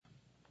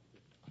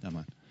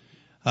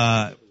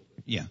Yeah.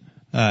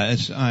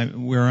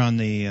 We're on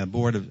the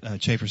board of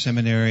Chafer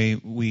Seminary.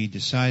 We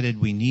decided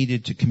we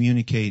needed to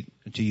communicate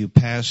to you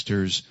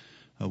pastors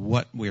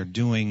what we're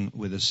doing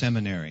with the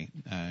seminary.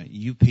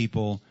 You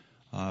people,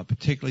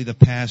 particularly the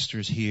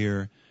pastors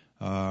here,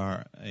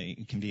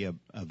 can be a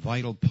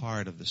vital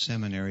part of the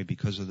seminary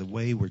because of the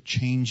way we're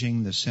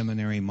changing the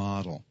seminary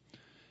model.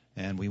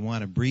 And we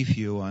want to brief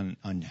you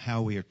on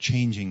how we are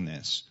changing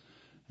this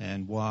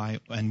and why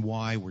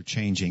we're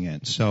changing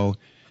it. So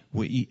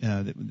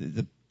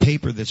the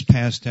paper that's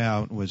passed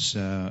out was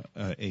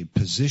a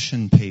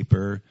position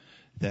paper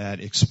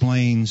that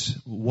explains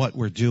what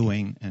we're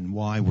doing and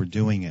why we're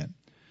doing it.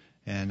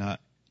 And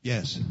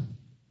yes.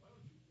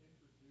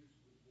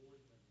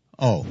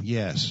 Oh,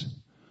 yes.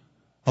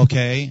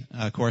 Okay.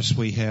 Of course,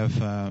 we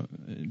have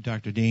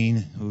Dr. Dean,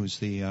 who's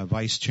the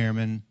vice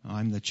chairman.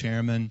 I'm the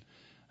chairman.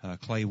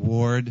 Clay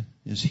Ward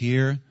is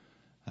here.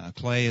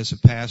 Clay is a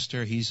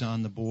pastor. He's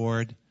on the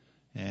board.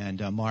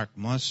 And Mark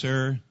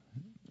Musser,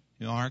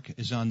 Mark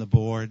is on the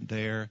board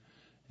there.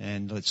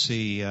 And let's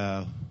see,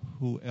 Dan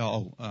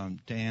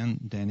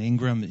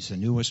Ingram is the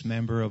newest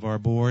member of our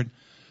board.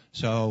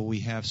 So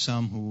we have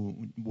some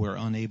who were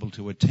unable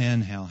to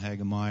attend. Hal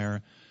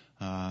Hagemeyer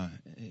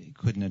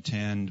couldn't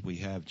attend. We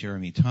have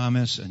Jeremy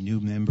Thomas, a new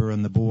member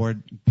on the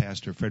board,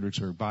 pastor of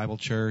Fredericksburg Bible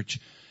Church.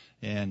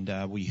 And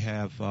we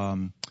have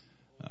Paul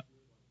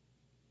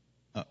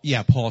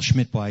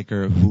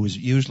Schmidtbleicher, who is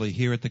usually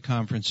here at the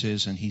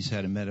conferences, and he's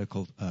had a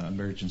medical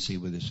emergency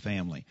with his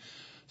family.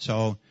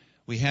 So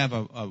we have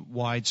a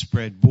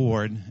widespread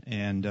board,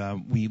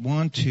 and we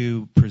want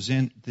to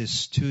present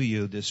this to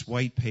you, this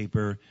white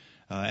paper,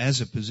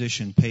 as a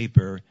position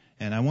paper.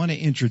 And I want to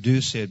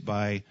introduce it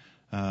by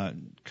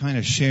kind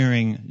of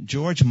sharing.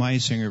 George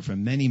Meisinger, for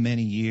many,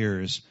 many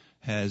years,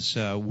 has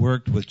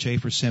worked with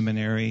Chafer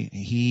Seminary.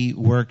 He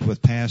worked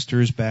with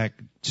pastors back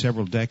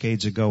several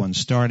decades ago in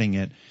starting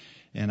it.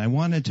 And I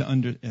wanted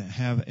to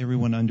have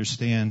everyone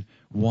understand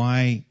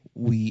why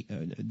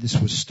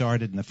this was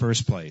started in the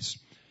first place.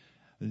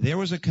 There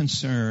was a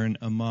concern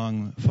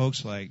among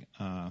folks like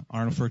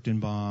Arnold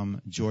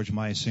Fruchtenbaum, George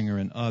Meisinger,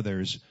 and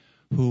others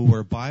who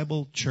were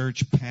Bible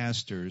church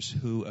pastors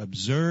who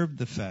observed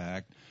the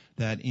fact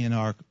that in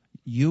our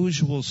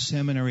usual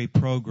seminary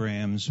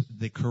programs,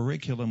 the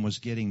curriculum was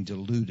getting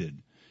diluted.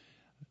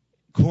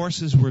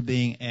 Courses were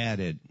being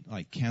added,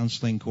 like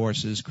counseling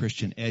courses,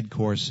 Christian ed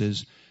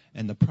courses.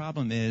 And the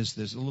problem is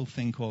there's a little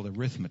thing called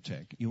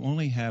arithmetic. You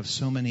only have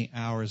so many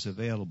hours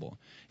available.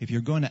 If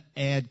you're going to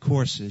add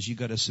courses, you've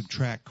got to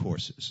subtract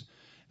courses.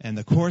 And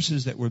the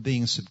courses that were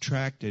being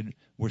subtracted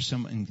were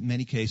in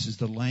many cases,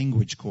 the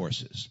language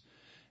courses.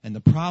 And the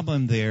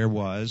problem there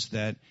was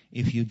that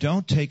if you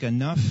don't take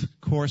enough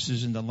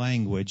courses in the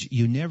language,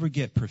 you never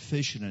get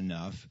proficient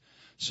enough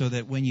so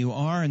that when you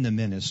are in the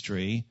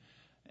ministry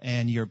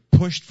and you're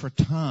pushed for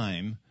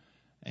time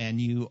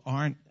and you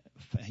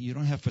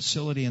don't have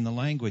facility in the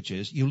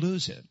languages, you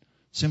lose it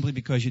simply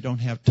because you don't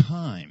have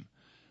time.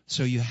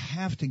 So you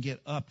have to get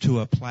up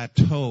to a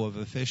plateau of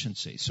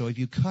efficiency. So if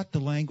you cut the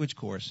language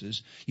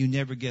courses, you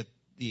never get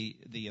the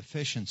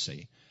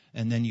efficiency,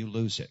 and then you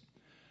lose it.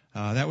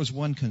 That was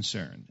one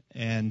concern.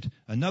 And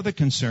another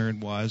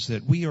concern was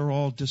that we are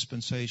all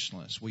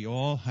dispensationalists. We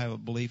all have a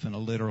belief in a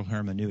literal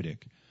hermeneutic.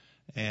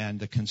 And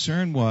the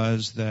concern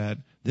was that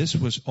this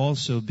was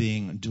also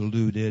being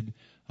diluted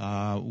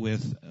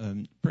with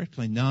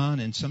particularly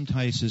and some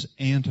cases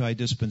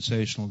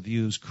anti-dispensational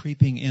views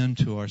creeping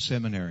into our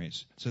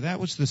seminaries. So that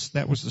was the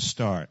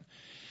start.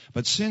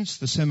 But since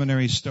the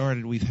seminary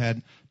started, we've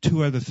had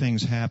two other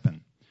things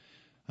happen.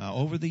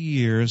 Over the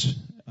years,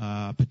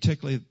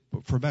 particularly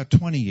for about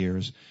 20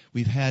 years,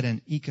 we've had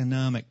an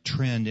economic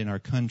trend in our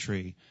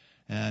country.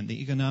 And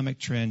the economic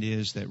trend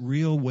is that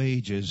real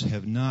wages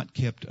have not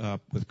kept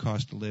up with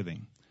cost of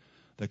living.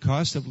 The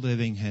cost of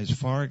living has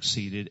far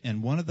exceeded,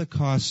 and one of the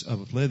costs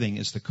of living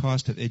is the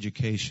cost of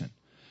education.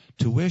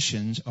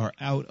 Tuitions are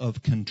out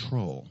of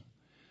control.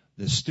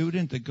 The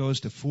student that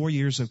goes to 4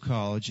 years of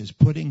college is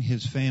putting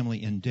his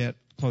family in debt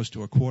close to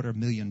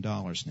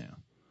 $250,000 now.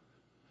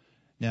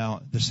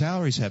 Now, the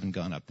salaries haven't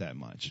gone up that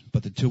much,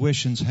 but the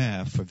tuitions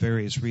have for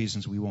various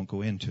reasons we won't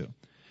go into.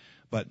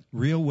 But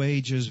real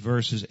wages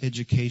versus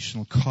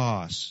educational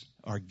costs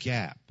are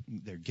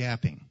they're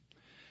gapping.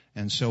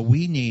 And so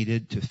we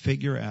needed to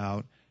figure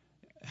out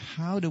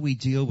how do we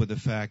deal with the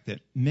fact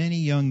that many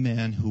young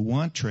men who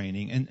want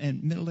training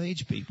and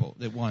middle-aged people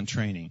that want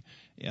training,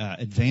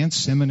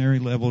 advanced seminary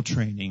level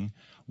training,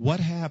 what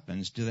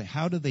happens?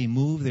 How do they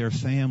move their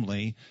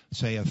family,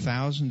 say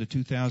 1,000 to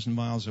 2,000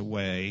 miles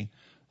away,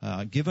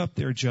 give up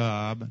their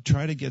job,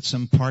 try to get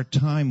some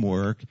part-time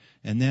work,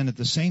 and then at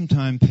the same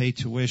time pay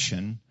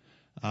tuition,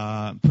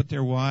 put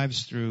their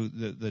wives through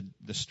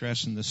the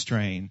stress and the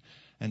strain?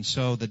 And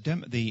so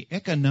the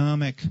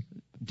economic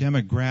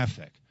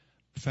demographic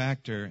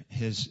factor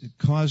has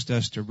caused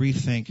us to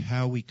rethink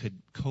how we could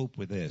cope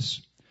with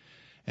this.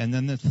 And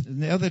then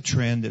the other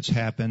trend that's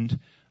happened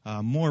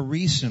more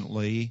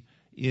recently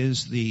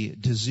is the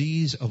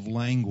disease of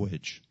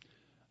language.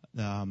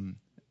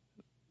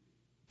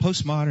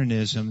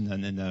 postmodernism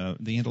and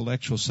the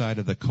intellectual side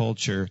of the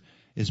culture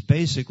is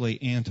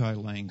basically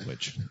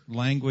anti-language.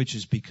 Language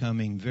is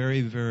becoming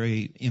very,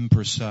 very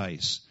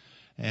imprecise.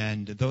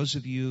 And those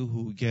of you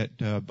who get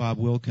Bob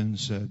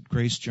Wilkins'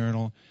 Grace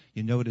Journal,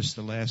 you notice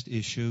the last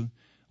issue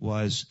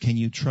was, can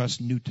you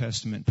trust New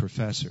Testament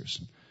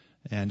professors?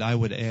 And I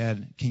would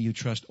add, can you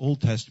trust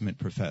Old Testament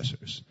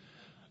professors?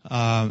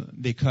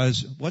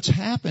 Because what's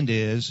happened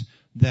is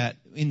that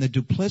in the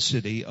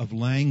duplicity of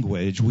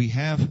language, we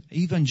have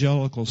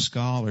evangelical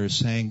scholars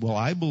saying, well,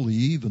 I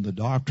believe in the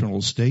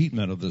doctrinal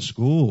statement of the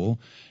school,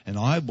 and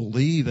I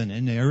believe in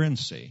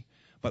inerrancy.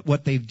 But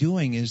what they're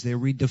doing is they're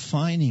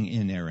redefining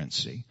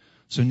inerrancy.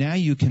 So now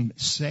you can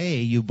say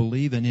you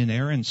believe in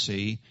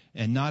inerrancy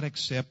and not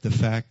accept the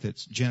fact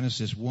that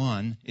Genesis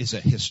 1 is a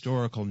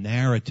historical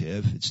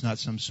narrative. It's not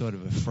some sort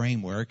of a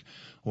framework.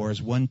 Or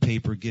as one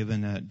paper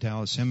given at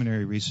Dallas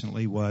Seminary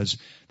recently was,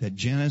 that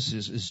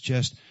Genesis is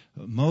just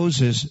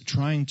Moses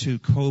trying to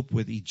cope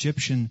with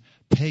Egyptian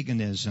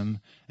paganism,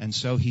 and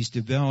so he's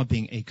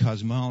developing a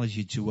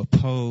cosmology to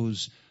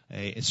oppose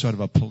a sort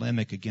of a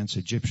polemic against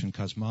Egyptian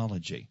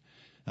cosmology.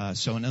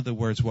 So in other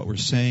words, what we're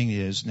saying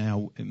is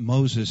now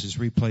Moses is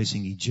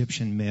replacing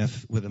Egyptian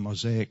myth with a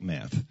Mosaic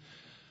myth.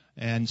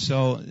 And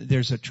so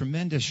there's a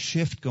tremendous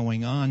shift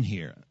going on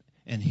here.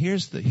 And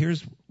here's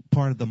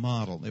part of the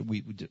model that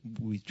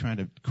we try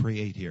to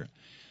create here.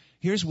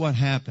 Here's what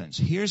happens.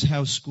 Here's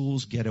how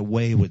schools get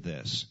away with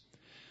this.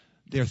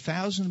 They're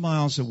 1,000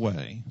 miles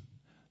away.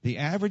 The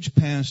average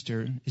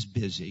pastor is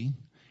busy.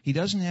 He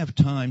doesn't have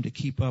time to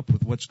keep up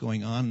with what's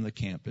going on the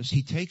campus.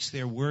 He takes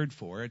their word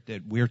for it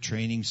that we're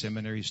training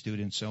seminary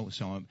students, so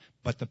on.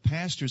 But the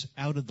pastor's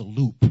out of the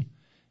loop.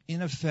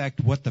 In effect,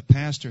 what the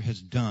pastor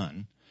has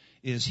done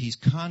is he's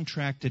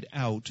contracted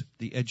out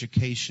the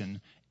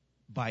education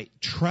by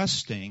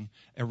trusting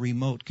a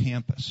remote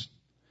campus.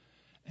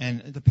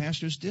 And the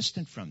pastor's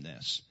distant from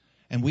this.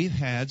 And we've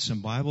had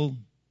some Bible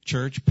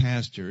church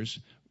pastors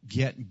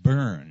get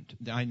burned.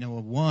 I know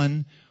of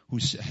one who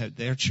had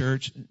their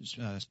church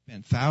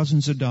spent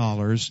thousands of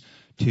dollars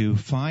to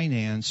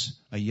finance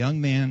a young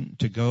man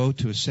to go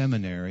to a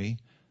seminary.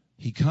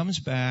 He comes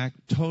back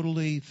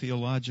totally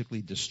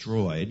theologically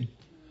destroyed.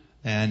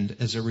 And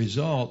as a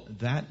result,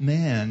 that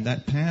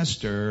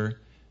pastor...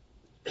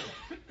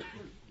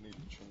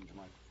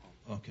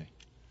 Okay.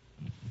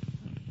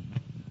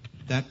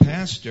 That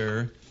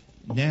pastor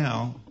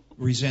now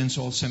resents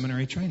all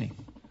seminary training.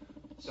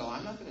 So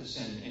I'm not going to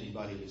send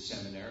anybody to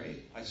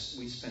seminary.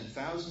 We spend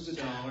thousands of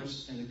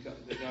dollars, and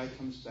the guy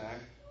comes back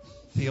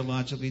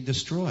theologically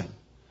destroyed.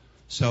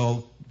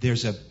 So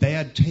there's a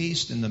bad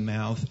taste in the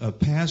mouth of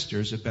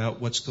pastors about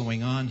what's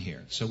going on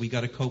here. So we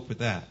got to cope with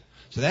that.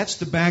 So that's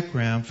the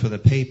background for the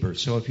paper.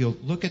 So if you'll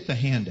look at the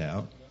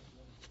handout,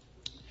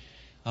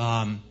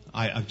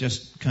 I've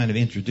just kind of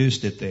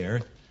introduced it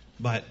there,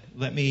 but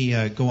let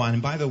me go on.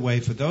 And by the way,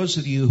 for those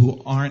of you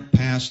who aren't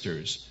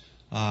pastors,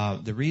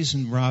 the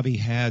reason Robbie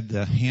had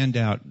the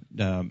handout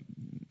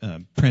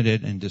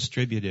printed and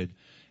distributed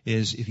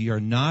is if you're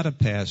not a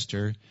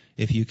pastor,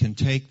 if you can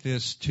take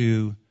this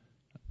to...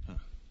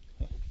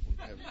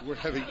 We're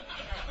having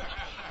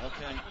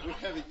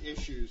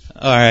issues.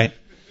 All right.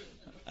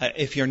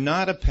 If you're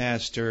not a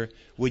pastor,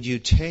 would you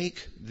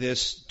take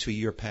this to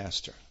your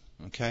pastor?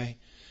 Okay?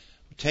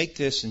 Take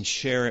this and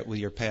share it with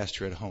your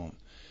pastor at home,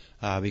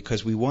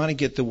 because we want to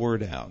get the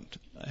word out.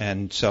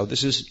 And so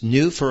this is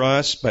new for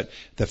us, but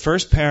the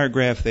first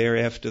paragraph there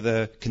after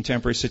the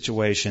contemporary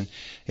situation,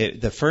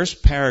 the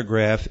first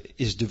paragraph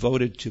is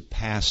devoted to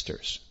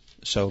pastors.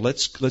 So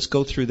let's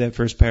go through that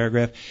first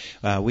paragraph.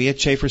 We at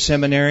Chafer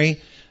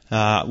Seminary,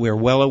 we're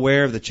well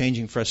aware of the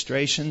changing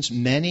frustrations.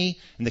 Many,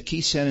 and the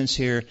key sentence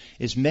here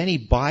is many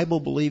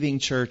Bible-believing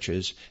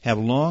churches have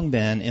long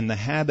been in the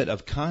habit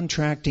of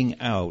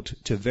contracting out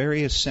to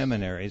various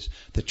seminaries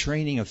the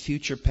training of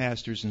future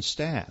pastors and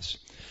staffs.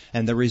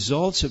 And the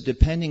results of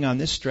depending on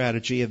this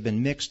strategy have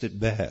been mixed at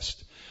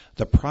best.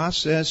 The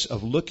process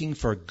of looking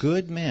for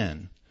good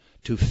men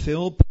to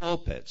fill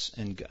pulpits,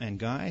 and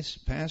guys,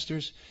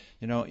 pastors,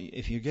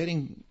 if you're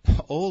getting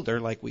older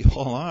like we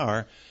all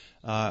are,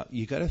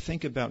 you got to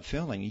think about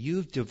filling.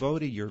 You've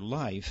devoted your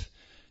life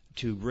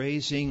to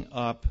raising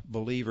up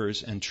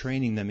believers and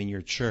training them in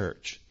your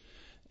church.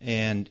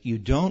 And you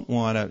don't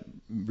want to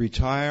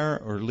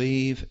retire or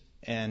leave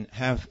and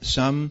have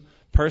some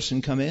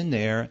person come in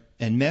there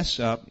and mess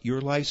up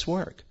your life's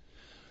work.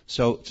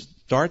 So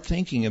start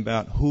thinking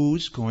about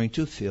who's going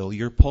to fill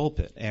your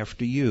pulpit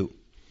after you.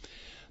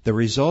 The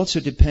results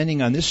of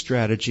depending on this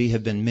strategy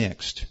have been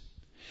mixed.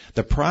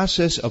 The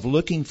process of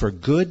looking for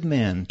good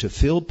men to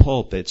fill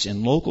pulpits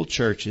in local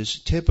churches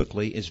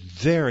typically is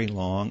very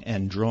long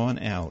and drawn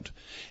out,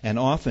 and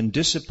often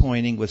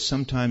disappointing with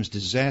sometimes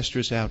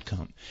disastrous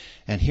outcome.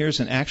 And here's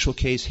an actual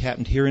case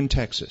happened here in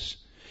Texas.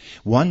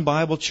 One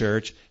Bible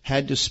church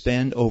had to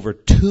spend over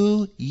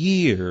 2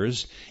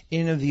 years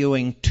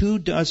interviewing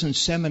 24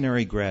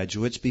 seminary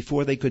graduates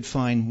before they could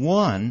find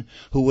one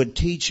who would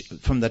teach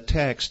from the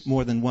text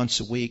more than once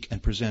a week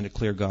and present a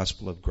clear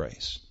gospel of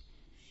grace.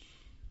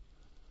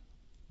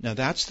 Now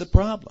that's the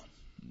problem.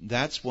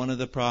 That's one of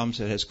the problems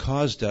that has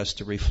caused us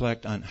to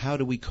reflect on how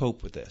do we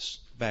cope with this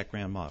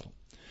background model.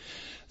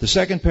 The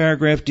second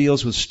paragraph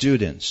deals with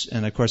students,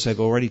 and of course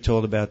I've already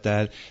told about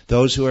that.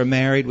 Those who are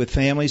married with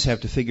families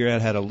have to figure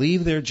out how to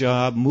leave their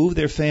job, move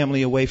their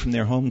family away from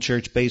their home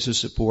church base of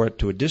support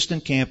to a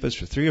distant campus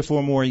for 3 or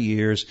 4 more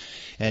years,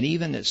 and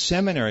even at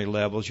seminary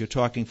levels, you're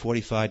talking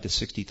 $45,000 to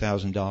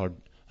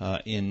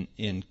 $60,000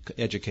 in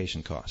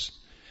education costs.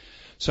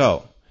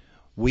 So,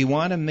 we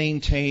want to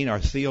maintain our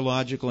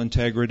theological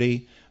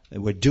integrity.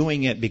 We're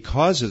doing it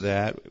because of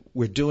that.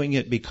 We're doing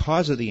it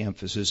because of the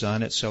emphasis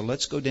on it. So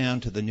let's go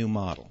down to the new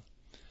model.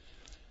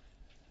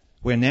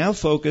 We're now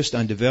focused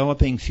on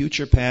developing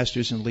future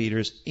pastors and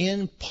leaders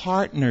in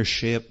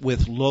partnership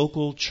with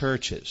local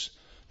churches.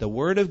 The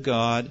Word of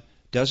God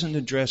doesn't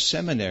address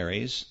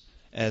seminaries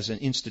as an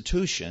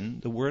institution.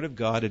 The Word of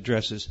God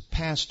addresses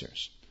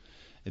pastors.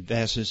 It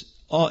addresses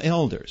all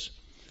elders.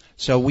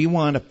 So we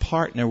want to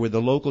partner with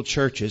the local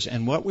churches,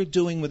 and what we're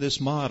doing with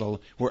this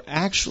model, we're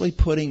actually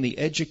putting the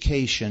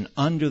education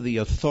under the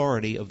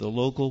authority of the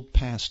local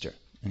pastor.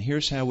 And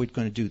here's how we're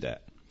going to do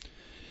that.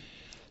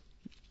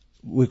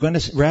 We're going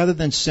to, rather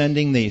than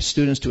sending the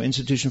students to an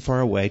institution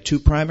far away, 2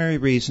 primary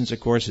reasons, of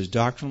course, is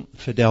doctrinal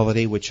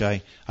fidelity, which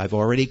I've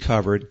already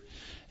covered,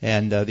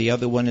 and the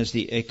other one is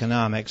the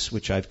economics,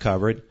 which I've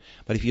covered.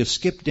 But if you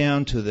skip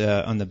down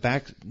to on the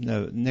back,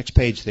 the next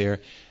page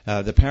there,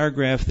 the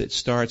paragraph that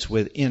starts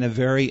with "in a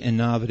very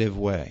innovative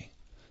way."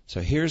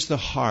 So here's the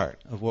heart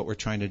of what we're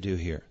trying to do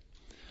here.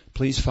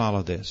 Please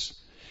follow this.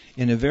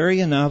 In a very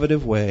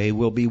innovative way,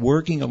 we'll be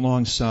working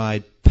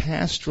alongside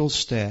pastoral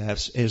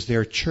staffs as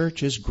their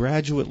church's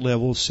graduate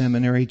level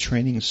seminary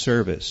training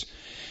service.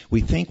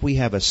 We think we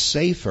have a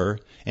safer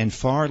and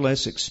far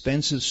less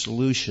expensive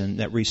solution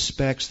that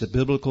respects the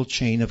biblical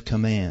chain of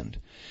command.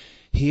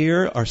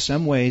 Here are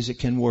some ways it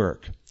can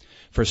work.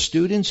 For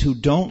students who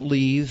don't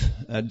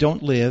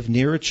live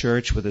near a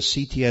church with a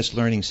CTS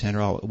learning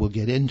center, we'll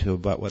get into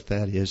about what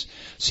that is.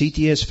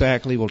 CTS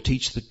faculty will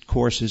teach the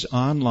courses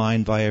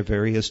online via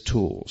various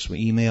tools,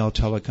 email,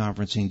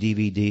 teleconferencing,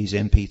 DVDs,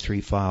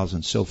 MP3 files,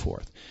 and so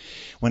forth.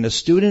 When a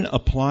student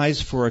applies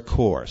for a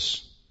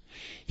course,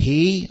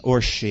 he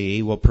or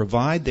she will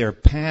provide their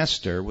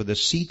pastor with a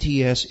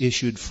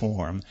CTS-issued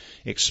form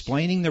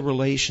explaining the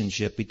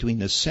relationship between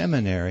the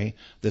seminary,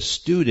 the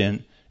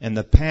student, and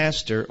the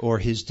pastor or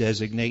his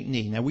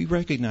designatee. Now, we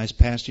recognize,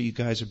 Pastor, you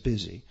guys are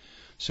busy.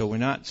 So we're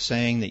not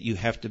saying that you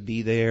have to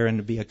be there and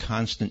to be a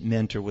constant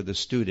mentor with the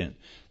student.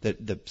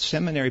 That the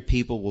seminary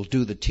people will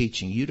do the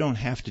teaching. You don't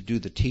have to do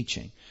the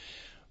teaching.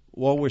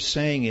 All we're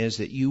saying is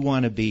that you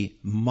want to be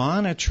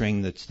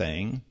monitoring the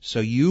thing so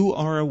you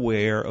are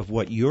aware of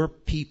what your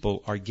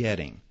people are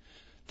getting.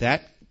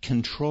 That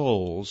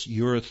controls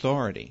your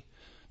authority.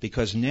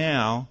 Because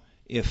now,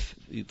 if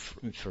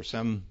for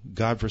some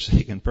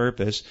godforsaken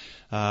purpose,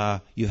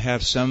 you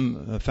have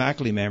some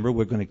faculty member,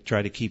 we're going to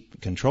try to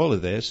keep control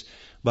of this,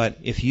 but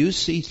if you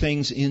see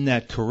things in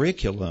that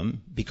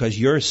curriculum, because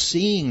you're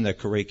seeing the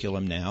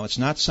curriculum now, it's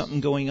not something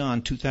going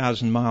on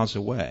 2,000 miles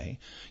away,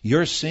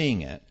 you're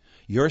seeing it.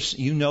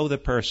 You know the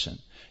person.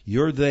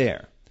 You're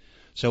there.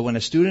 So when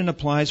a student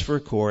applies for a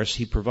course,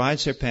 he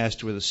provides their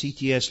pastor with a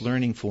CTS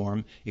learning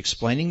form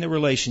explaining the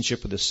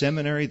relationship with the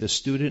seminary, the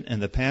student,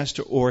 and the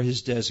pastor or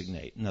his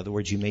designate. In other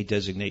words, you may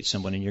designate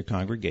someone in your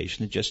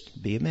congregation to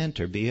just be a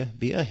mentor, be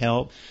a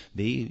help,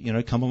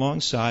 come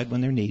alongside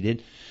when they're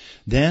needed.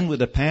 Then, with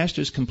the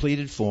pastor's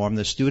completed form,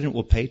 the student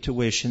will pay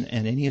tuition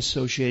and any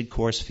associated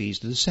course fees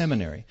to the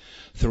seminary.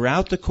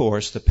 Throughout the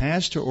course, the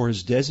pastor or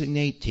his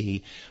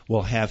designatee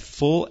will have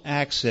full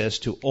access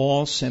to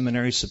all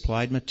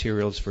seminary-supplied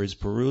materials for his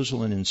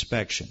perusal and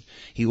inspection.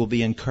 He will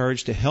be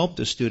encouraged to help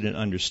the student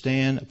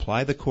understand,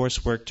 apply the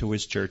coursework to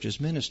his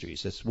church's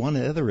ministries. That's one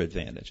other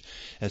advantage.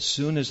 As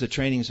soon as the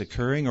training is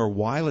occurring or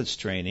while it's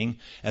training,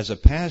 as a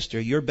pastor,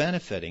 you're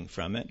benefiting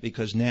from it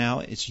because now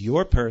it's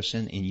your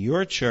person in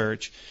your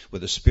church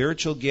with a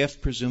spiritual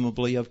gift,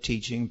 presumably, of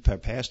teaching,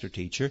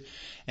 pastor-teacher,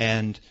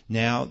 and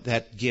now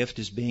that gift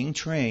is being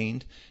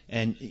trained,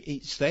 and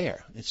it's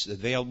there. It's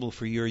available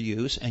for your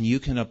use, and you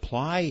can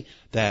apply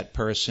that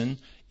person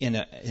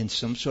in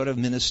some sort of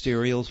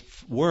ministerial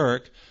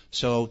work,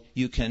 so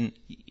the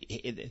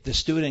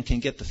student can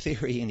get the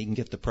theory and he can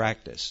get the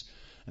practice,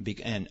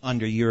 and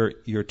under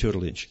your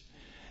tutelage.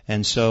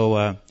 And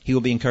so he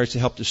will be encouraged to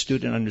help the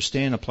student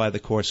understand, apply the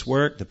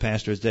coursework. The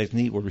pastor's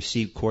designee will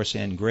receive course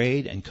end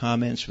grade and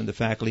comments from the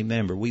faculty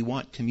member. We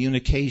want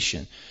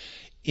communication.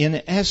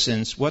 In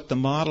essence, what the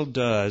model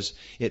does,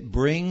 it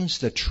brings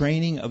the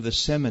training of the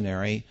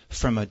seminary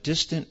from a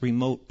distant,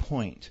 remote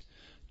point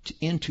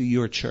into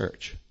your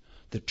church.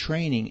 The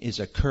training is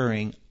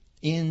occurring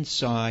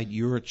inside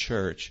your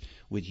church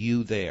with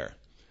you there.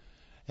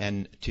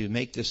 And to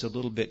make this a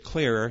little bit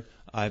clearer,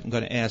 I'm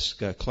going to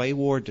ask Clay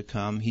Ward to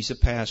come. He's a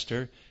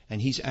pastor, and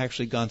he's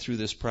actually gone through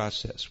this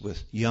process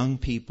with young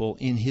people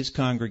in his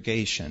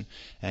congregation,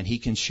 and he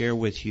can share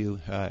with you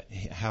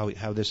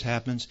how this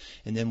happens.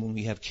 And then when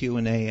we have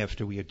Q&A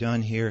after we are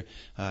done here,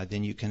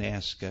 then you can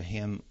ask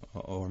him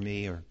or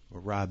me or or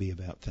Robbie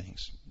about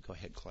things. Go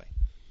ahead, Clay.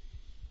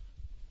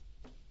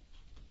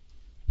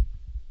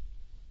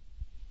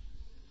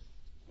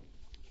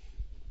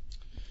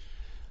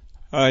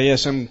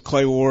 Yes, I'm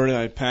Clay Ward.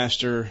 I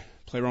pastor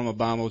Playroma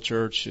Bible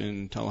Church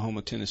in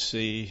Tullahoma,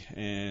 Tennessee.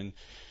 And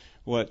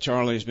what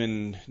Charlie's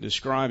been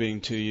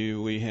describing to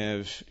you, we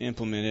have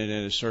implemented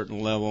at a certain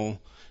level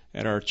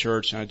at our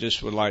church. And I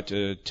just would like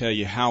to tell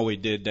you how we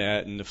did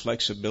that and the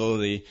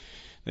flexibility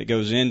that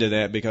goes into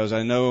that, because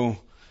I know,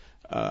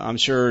 I'm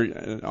sure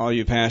all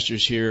you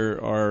pastors here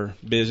are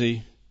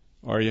busy.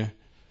 Are you?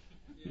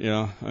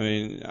 Yeah, I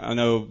mean, I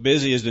know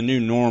busy is the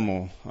new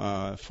normal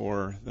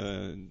for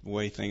the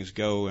way things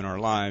go in our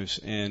lives,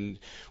 and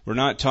we're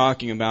not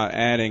talking about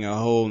adding a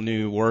whole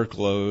new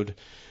workload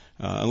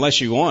unless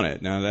you want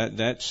it. Now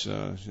that's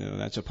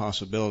a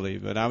possibility,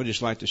 but I would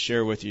just like to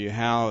share with you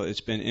how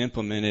it's been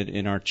implemented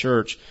in our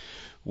church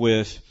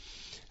with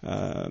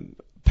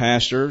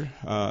Pastor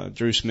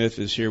Drew Smith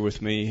is here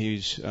with me.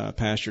 He's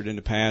pastored in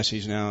the past.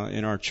 He's now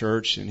in our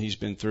church, and he's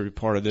been through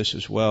part of this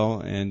as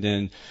well. And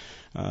then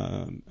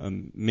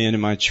men in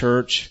my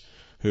church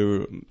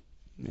who,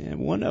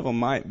 one of them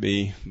might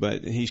be,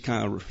 but he's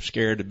kind of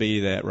scared to be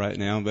that right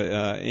now. But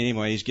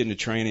anyway, he's getting the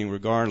training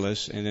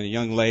regardless. And then a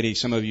young lady,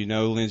 some of you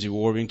know, Lindsay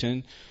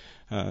Warvington,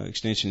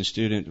 extension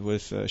student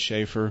with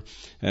Schaefer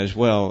as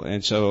well.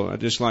 And so I'd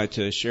just like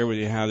to share with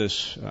you how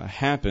this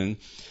happened.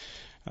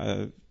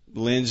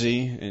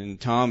 Lindsay and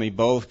Tommy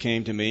both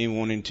came to me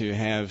wanting to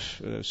have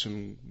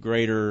some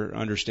greater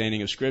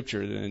understanding of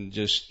Scripture than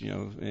just,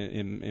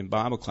 in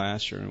Bible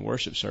class or in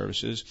worship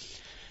services.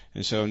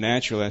 And so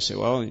naturally I said,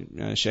 well,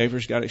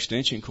 Schaefer's got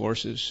extension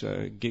courses,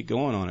 get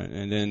going on it.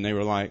 And then they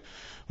were like,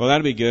 well,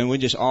 that'll be good, and we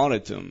just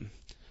audit them.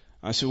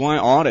 I said, why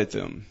audit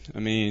them? I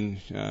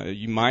mean,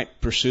 you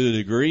might pursue the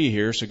degree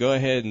here, so go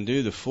ahead and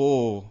do the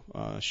full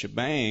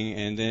shebang,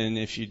 and then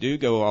if you do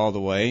go all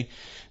the way,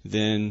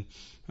 then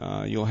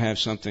you'll have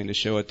something to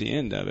show at the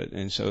end of it.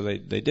 And so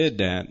they did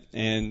that.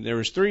 And there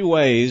was 3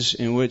 ways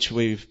in which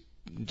we've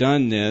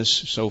done this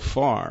so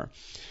far.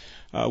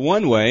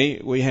 One way,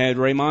 we had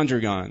Ray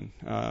Mondragon,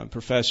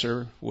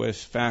 professor with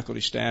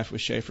faculty staff with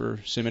Schaefer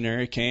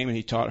Seminary, came and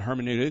he taught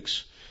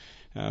hermeneutics.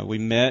 We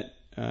met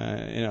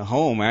in a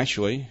home,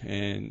 actually,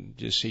 and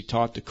he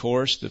taught the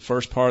course, the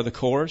first part of the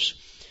course.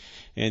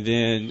 And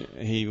then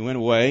he went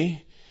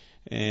away.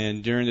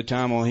 And during the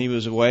time while he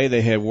was away,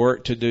 they had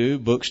work to do,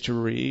 books to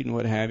read, and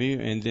what have you.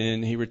 And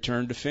then he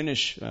returned to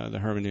finish the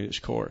hermeneutics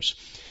course.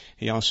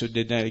 He also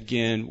did that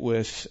again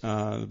with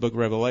the book of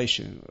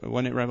Revelation.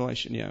 Wasn't it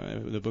Revelation? Yeah,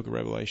 the book of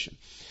Revelation.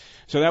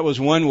 So that was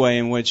one way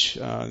in which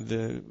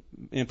the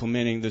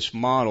implementing this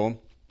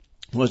model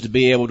was to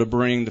be able to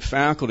bring the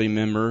faculty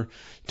member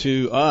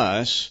to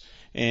us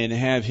and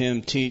have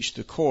him teach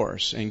the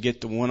course and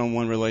get the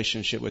one-on-one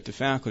relationship with the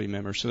faculty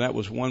member. So that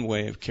was one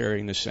way of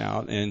carrying this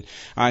out. And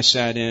I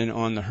sat in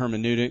on the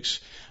hermeneutics.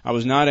 I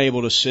was not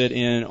able to sit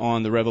in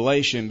on the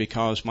Revelation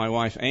because my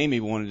wife Amy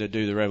wanted to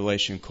do the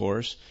Revelation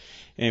course.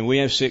 And we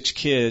have 6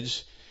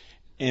 kids.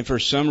 And for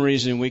some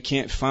reason, we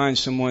can't find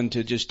someone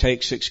to just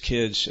take 6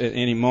 kids at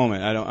any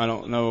moment. I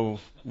don't know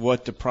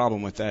what the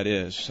problem with that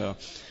is. So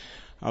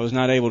I was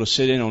not able to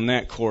sit in on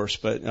that course,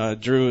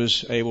 but Drew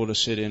is able to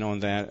sit in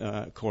on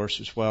that course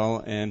as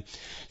well. And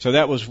so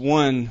that was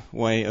one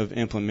way of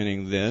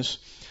implementing this.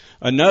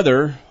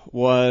 Another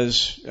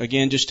was,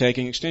 again, just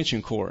taking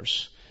extension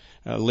course.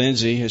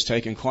 Lindsay has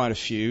taken quite a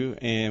few,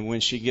 and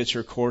when she gets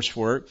her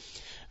coursework,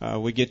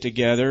 we get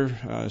together.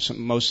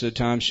 Most of the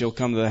time she'll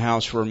come to the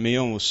house for a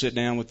meal, and we'll sit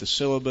down with the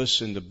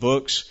syllabus and the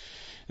books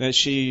that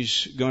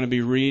she's going to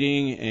be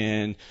reading,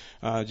 and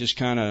just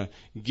kind of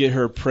get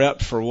her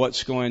prepped for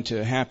what's going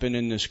to happen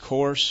in this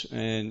course,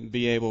 and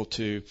be able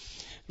to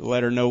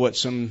let her know what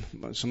some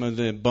of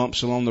the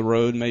bumps along the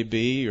road may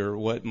be, or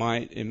what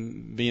might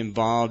be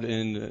involved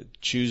in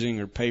choosing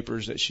her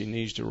papers that she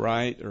needs to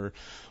write, or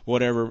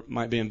whatever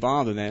might be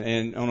involved in that.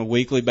 And on a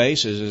weekly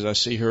basis, as I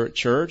see her at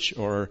church,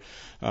 or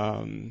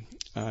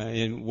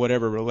in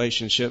whatever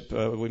relationship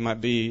we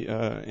might be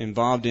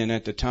involved in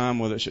at the time,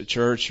 whether it's at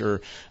church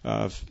or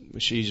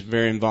she's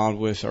very involved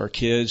with our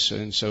kids,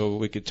 and so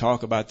we could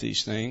talk about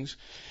these things.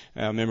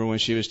 I remember when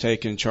she was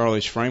taking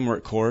Charlie's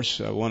framework course,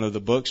 one of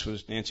the books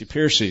was Nancy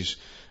Pearcey's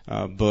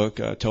book,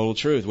 Total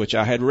Truth, which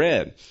I had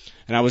read.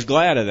 And I was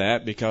glad of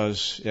that,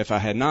 because if I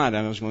had not,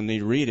 I was going to need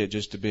to read it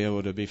just to be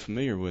able to be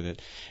familiar with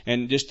it.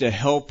 And just to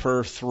help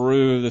her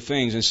through the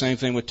things. And same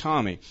thing with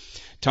Tommy.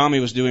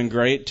 Tommy was doing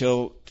great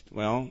till,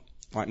 well,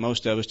 like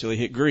most of us, till he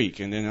hit Greek.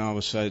 And then all of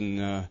a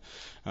sudden,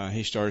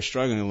 he started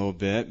struggling a little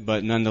bit.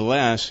 But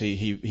nonetheless,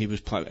 he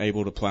was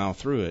able to plow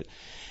through it.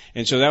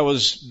 And so that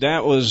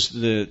was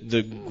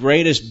the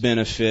greatest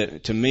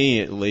benefit to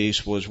me, at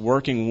least, was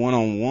working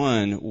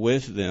one-on-one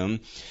with them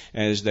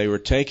as they were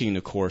taking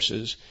the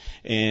courses,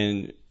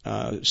 and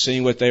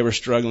seeing what they were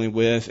struggling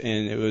with.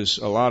 And it was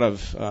a lot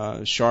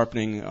of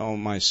sharpening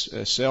on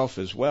myself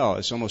as well.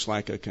 It's almost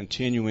like a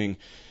continuing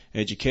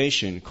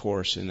education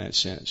course in that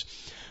sense.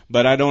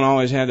 But I don't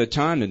always have the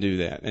time to do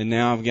that. And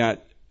now I've got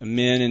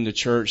men in the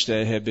church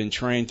that have been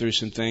trained through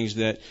some things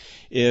that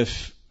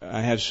if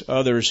I have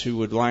others who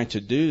would like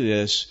to do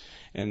this,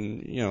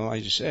 and,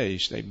 like you say,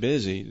 stay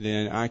busy,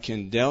 then I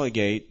can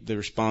delegate the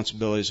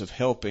responsibilities of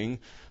helping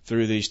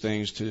through these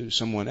things to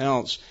someone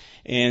else.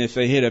 And if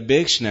they hit a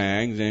big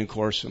snag, then of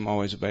course I'm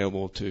always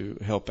available to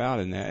help out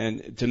in that.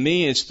 And to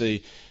me, it's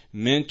the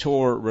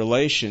mentor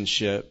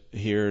relationship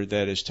here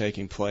that is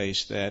taking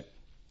place that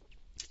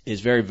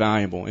is very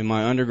valuable. In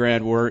my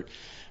undergrad work,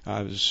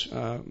 I was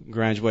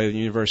graduated from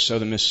the University of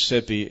Southern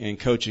Mississippi in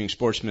coaching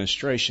sports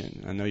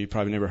administration. I know you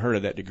probably never heard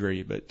of that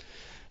degree, but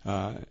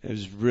it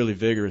was really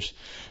vigorous.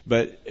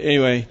 But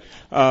anyway,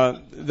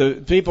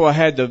 the people I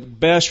had the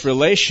best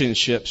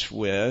relationships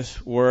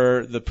with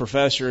were the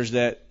professors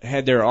that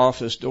had their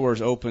office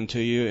doors open to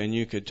you and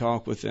you could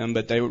talk with them,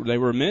 but they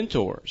were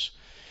mentors.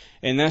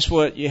 And that's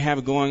what you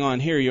have going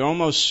on here. You're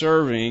almost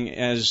serving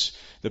as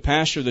the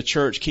pastor of the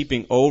church,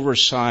 keeping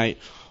oversight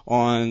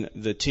on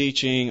the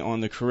teaching,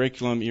 on the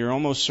curriculum. You're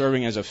almost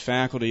serving as a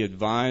faculty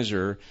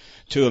advisor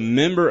to a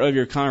member of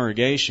your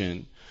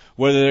congregation,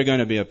 whether they're going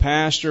to be a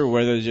pastor,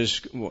 whether they're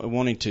just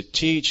wanting to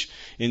teach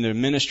in the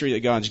ministry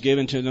that God's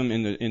given to them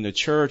in the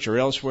church or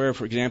elsewhere.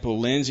 For example,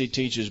 Lindsay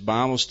teaches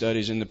Bible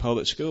studies in the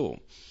public school.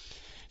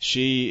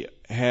 She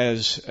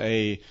has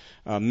a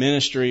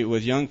ministry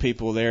with young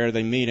people there.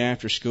 They meet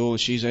after school, and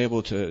she's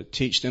able to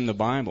teach them the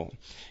Bible.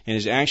 And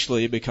it's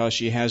actually because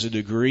she has a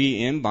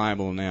degree in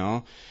Bible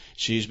now,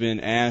 she's been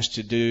asked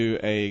to do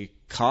a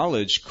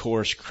college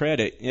course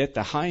credit at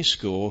the high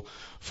school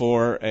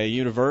for a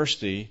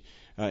university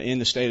in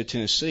the state of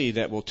Tennessee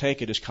that will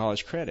take it as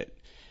college credit.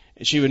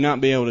 She would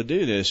not be able to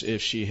do this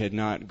if she had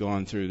not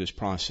gone through this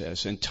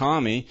process. And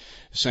Tommy,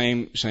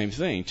 same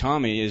thing.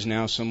 Tommy is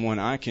now someone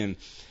I can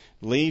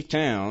leave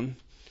town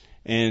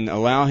and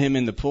allow him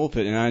in the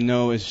pulpit, and I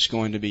know it's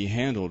going to be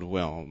handled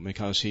well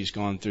because he's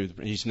gone through.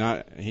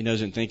 He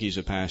doesn't think he's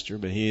a pastor,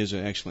 but he is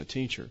an excellent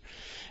teacher.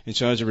 And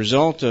so as a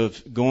result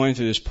of going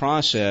through this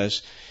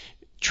process,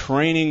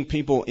 training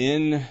people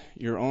in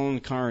your own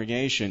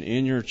congregation,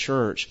 in your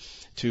church,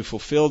 to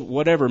fulfill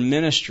whatever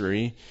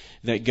ministry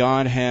that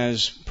God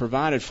has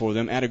provided for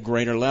them at a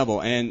greater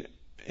level. And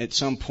at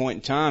some point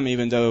in time,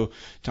 even though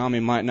Tommy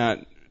might not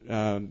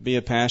be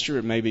a pastor,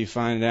 it maybe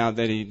find out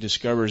that he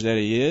discovers that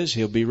he is,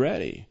 he'll be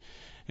ready.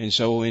 And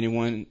so will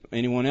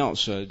anyone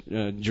else.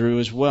 Drew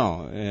as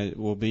well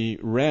will be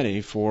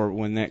ready for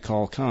when that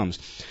call comes.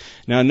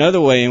 Now, another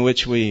way in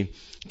which we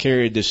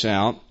carried this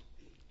out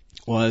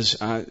was,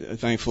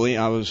 thankfully,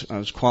 I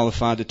was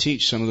qualified to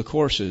teach some of the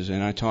courses,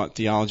 and I taught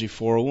Theology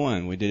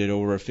 401. We did it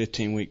over a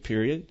 15-week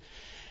period.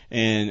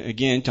 And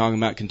again, talking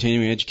about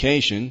continuing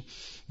education,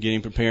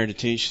 getting prepared to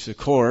teach the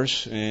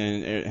course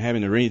and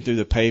having to read through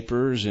the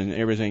papers and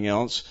everything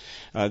else.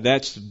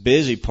 That's the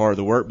busy part of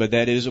the work, but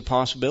that is a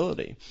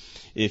possibility.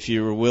 If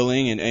you are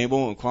willing and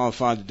able and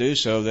qualified to do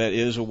so, that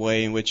is a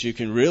way in which you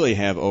can really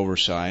have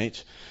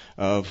oversight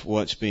of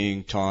what's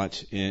being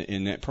taught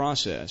in that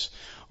process.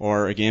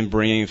 Or again,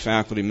 bringing a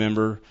faculty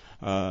member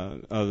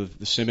of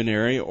the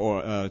seminary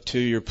or to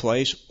your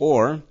place,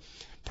 or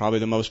probably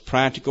the most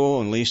practical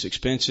and least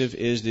expensive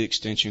is the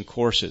extension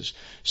courses.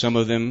 Some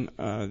of them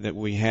that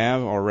we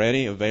have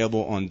already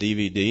available on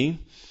DVD.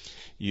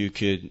 You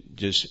could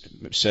just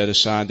set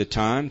aside the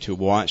time to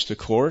watch the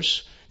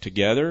course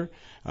together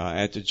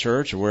at the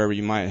church or wherever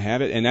you might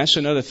have it. And that's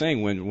another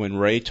thing. When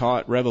Ray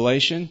taught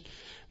Revelation,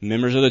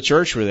 members of the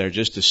church were there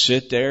just to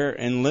sit there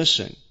and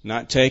listen,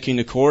 not taking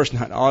the course,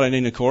 not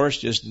auditing the course,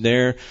 just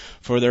there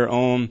for their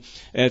own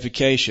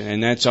edification.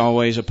 And that's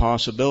always a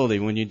possibility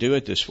when you do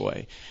it this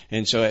way.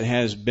 And so it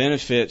has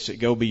benefits that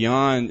go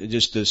beyond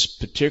just the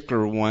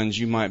particular ones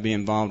you might be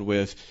involved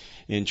with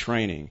in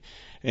training.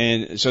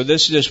 And so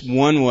this is just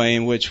one way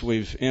in which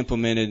we've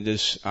implemented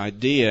this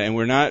idea, and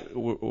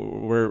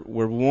we're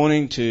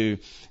wanting to,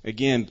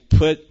 again,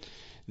 put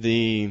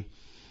the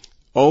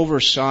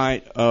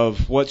oversight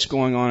of what's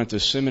going on at the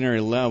seminary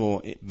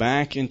level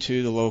back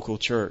into the local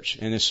church.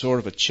 And it's sort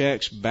of a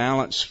checks,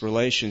 balance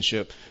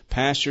relationship.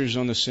 Pastors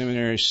on the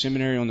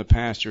seminary on the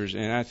pastors.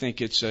 And I think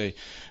it's a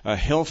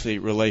healthy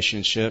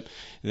relationship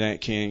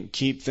that can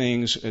keep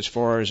things as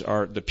far as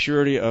the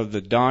purity of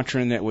the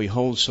doctrine that we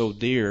hold so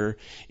dear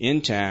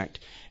intact,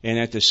 and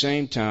at the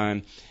same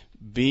time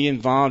be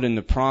involved in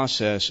the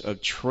process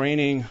of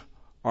training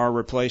our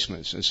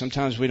replacements. And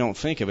sometimes we don't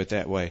think of it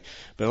that way.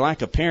 But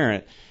like a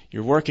parent,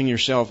 you're working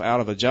yourself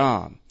out of a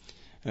job.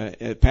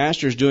 A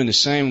pastor's doing the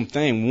same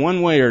thing.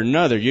 One way or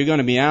another, you're going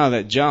to be out of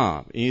that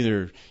job.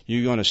 Either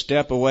you're going to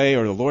step away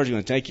or the Lord's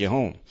going to take you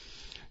home.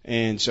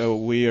 And so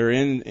we are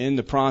in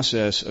the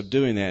process of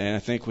doing that, and I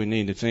think we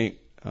need to think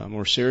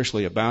more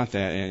seriously about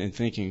that and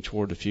thinking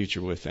toward the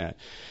future with that.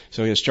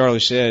 So as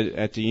Charlie said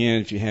at the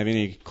end, if you have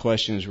any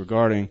questions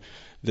regarding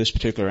this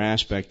particular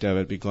aspect of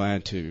it, I'd be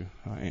glad to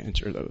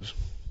answer those.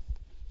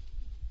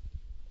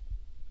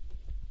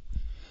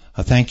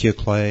 Thank you,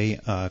 Clay.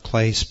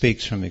 Clay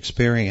speaks from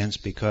experience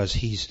because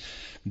he's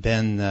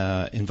been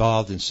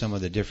involved in some of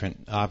the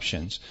different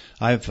options.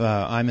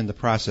 I'm in the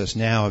process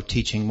now of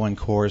teaching one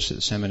course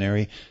at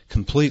seminary,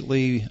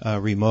 completely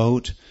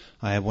remote.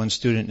 I have one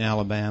student in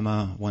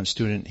Alabama, one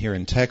student here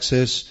in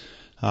Texas,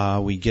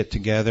 We get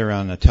together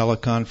on a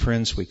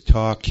teleconference, we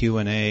talk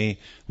Q&A,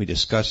 we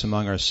discuss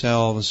among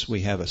ourselves,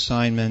 we have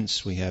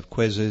assignments, we have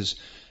quizzes,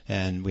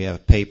 and we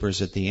have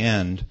papers at the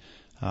end.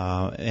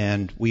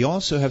 And we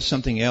also have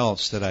something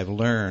else that I've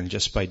learned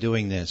just by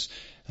doing this.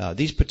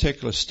 These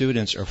particular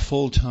students are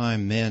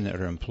full-time men that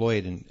are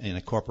employed in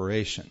a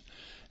corporation.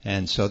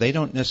 And so they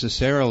don't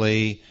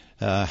necessarily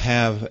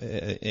have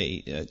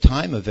a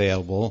time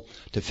available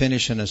to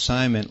finish an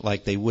assignment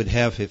like they would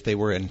have if they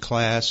were in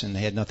class and they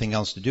had nothing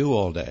else to do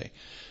all day.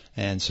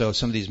 And so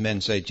some of these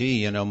men say,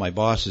 gee, my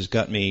boss has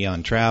got me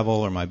on travel,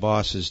 or my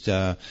boss is,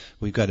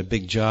 we've got a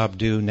big job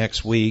due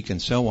next week,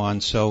 and so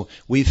on. So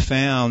we've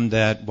found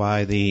that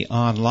by the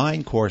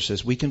online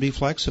courses, we can be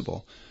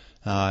flexible.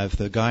 If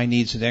the guy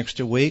needs an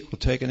extra week, we'll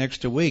take an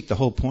extra week. The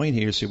whole point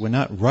here is that we're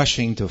not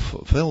rushing to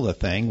fulfill the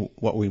thing.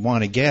 What we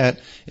want to get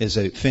is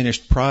a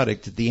finished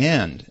product at the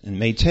end. It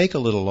may take a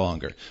little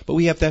longer, but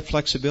we have that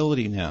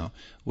flexibility now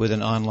with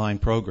an online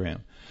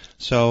program.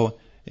 So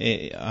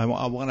I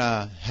want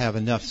to have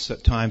enough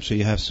time so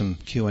you have some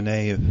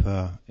Q&A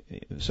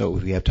if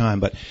we have time.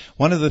 But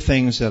one of the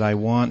things that I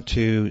want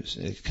to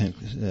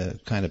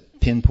kind of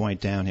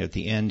pinpoint down here at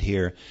the end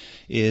here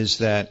is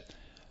that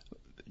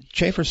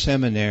Chafer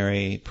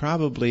Seminary,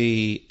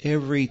 probably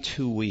every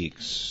 2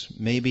 weeks,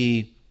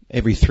 maybe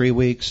every 3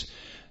 weeks,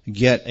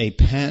 get a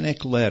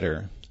panic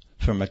letter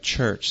from a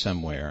church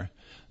somewhere.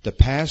 The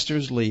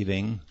pastor's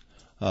leaving.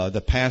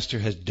 The pastor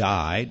has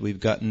died. We've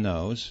gotten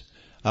those.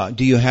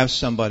 Do you have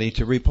somebody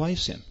to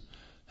replace him?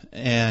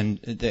 And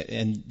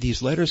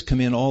these letters come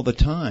in all the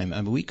time.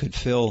 I mean, we could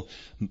fill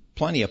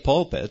plenty of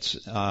pulpits,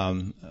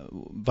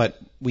 but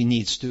we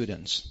need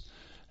students.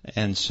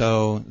 And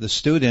so the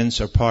students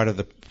are part of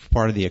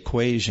the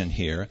equation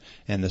here,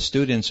 and the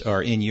students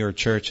are in your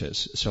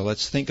churches. So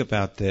let's think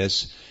about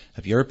this.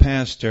 If you're a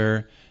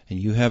pastor and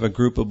you have a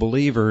group of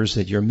believers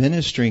that you're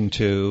ministering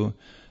to,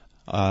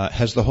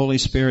 has the Holy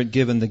Spirit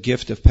given the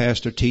gift of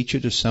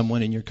pastor-teacher to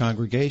someone in your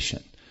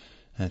congregation?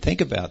 And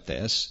think about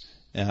this.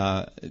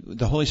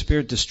 The Holy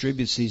Spirit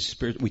distributes these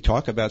we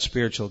talk about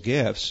spiritual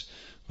gifts,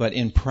 but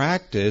in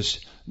practice,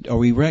 are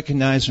we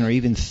recognizing or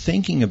even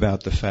thinking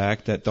about the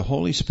fact that the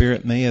Holy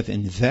Spirit may have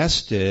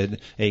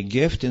invested a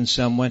gift in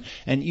someone,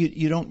 and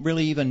you don't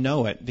really even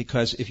know it,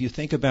 because if you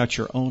think about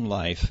your own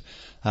life,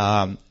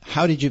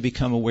 how did you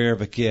become aware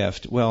of a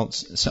gift? Well,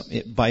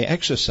 by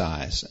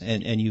exercise,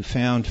 and you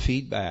found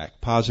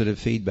feedback, positive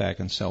feedback,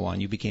 and so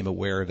on. You became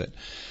aware of it.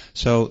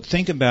 So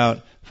think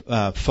about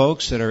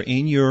folks that are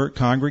in your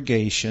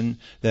congregation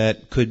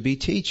that could be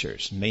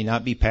teachers. May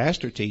not be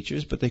pastor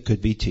teachers, but they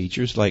could be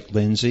teachers like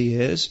Lindsay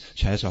is.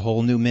 She has a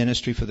whole new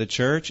ministry for the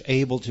church,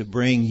 able to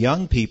bring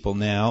young people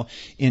now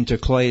into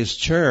Clay's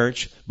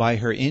church by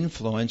her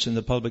influence in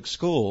the public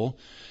school,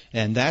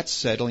 and that's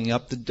settling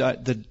up the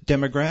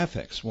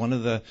demographics. One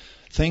of the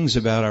things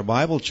about our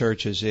Bible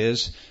churches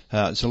is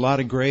it's a lot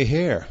of gray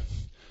hair.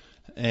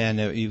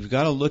 And you've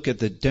got to look at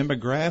the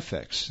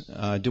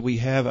demographics. Do we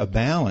have a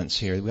balance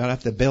here? We've got to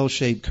have the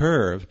bell-shaped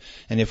curve.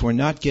 And if we're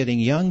not getting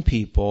young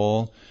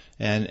people,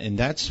 and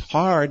that's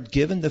hard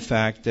given the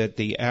fact that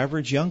the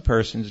average young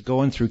person is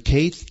going through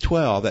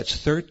K-12, that's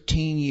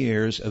 13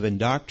 years of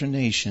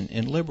indoctrination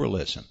in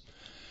liberalism.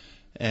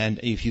 And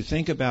if you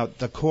think about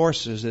the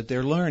courses that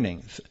they're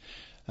learning,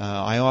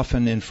 I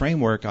often in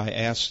Framework, I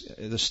ask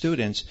the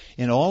students,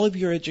 in all of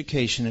your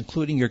education,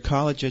 including your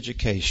college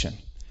education,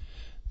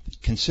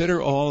 consider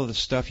all of the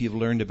stuff you've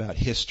learned about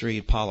history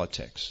and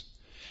politics.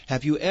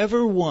 Have you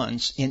ever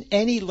once, in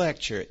any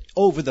lecture,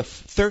 over the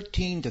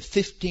 13 to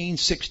 15,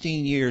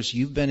 16 years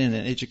you've been in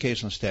an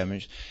educational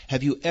establishment,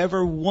 have you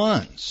ever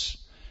once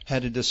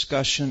had a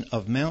discussion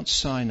of Mount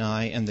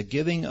Sinai and the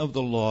giving of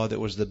the law that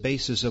was the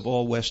basis of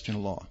all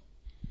Western law?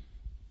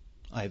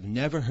 I've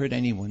never heard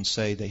anyone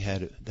say they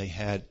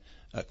had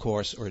a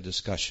course or a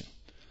discussion.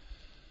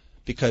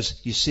 Because,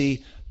 you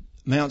see,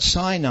 Mount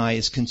Sinai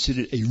is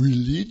considered a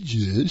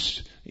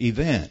religious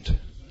event.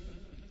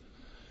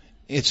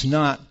 It's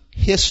not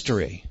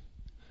history.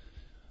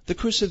 The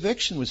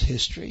crucifixion was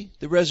history.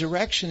 The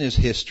resurrection is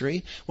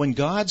history. When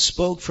God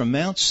spoke from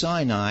Mount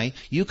Sinai,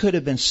 you could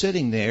have been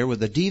sitting there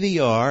with a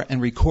DVR and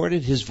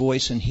recorded his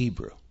voice in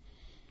Hebrew.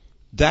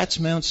 That's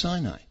Mount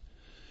Sinai.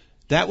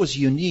 That was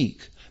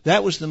unique.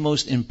 That was the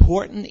most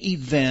important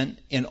event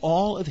in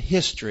all of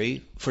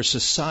history for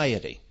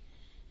society.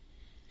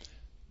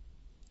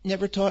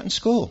 Never taught in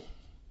school.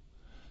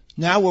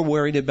 Now we're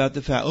worried about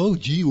the fact,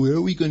 where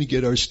are we going to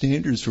get our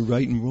standards for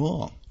right and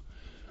wrong?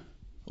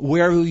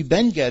 Where have we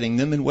been getting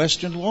them in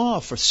Western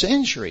law for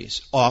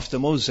centuries? Off the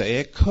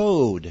Mosaic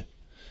Code.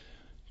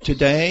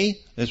 Today,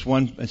 there's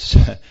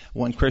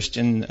one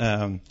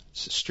Christian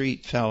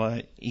street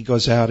fella, he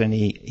goes out and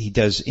he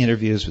does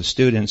interviews with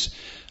students.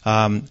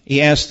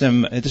 He asked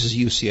them, this is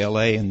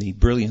UCLA, and the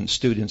brilliant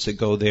students that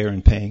go there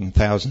and paying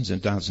thousands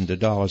and thousands of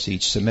dollars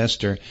each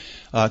semester,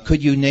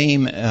 could you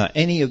name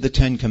any of the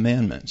 10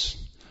 Commandments?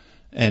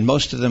 And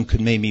most of them could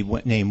maybe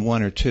name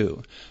one or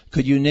two.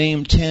 Could you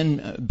name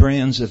 10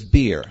 brands of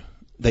beer?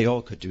 They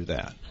all could do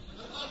that.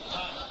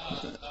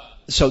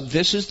 So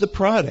this is the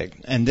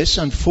product, and this,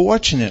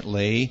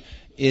 unfortunately,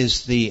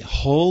 is the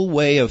whole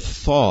way of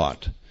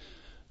thought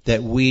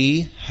that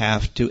we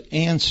have to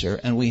answer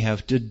and we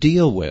have to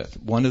deal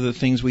with. One of the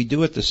things we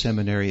do at the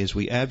seminary is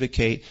we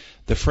advocate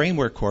the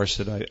framework course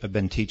that I've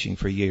been teaching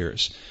for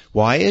years.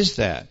 Why is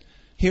that?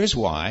 Here's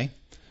why.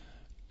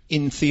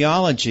 In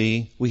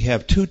theology, we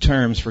have two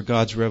terms for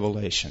God's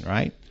revelation,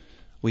 right?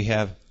 We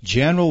have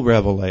general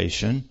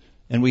revelation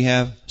and we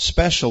have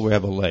special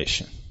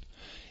revelation.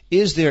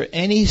 Is there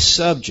any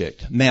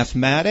subject,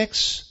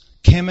 mathematics,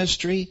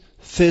 chemistry,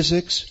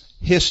 physics,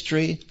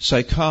 history,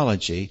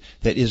 psychology,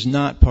 that is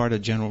not part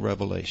of general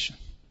revelation?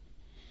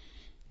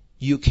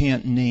 You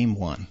can't name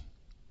one.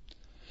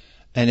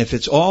 And if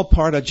it's all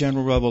part of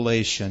general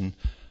revelation,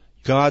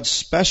 God's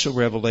special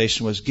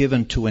revelation was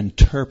given to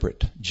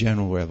interpret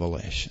general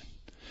revelation.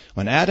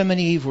 When Adam and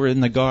Eve were in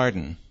the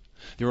garden,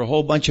 there were a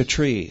whole bunch of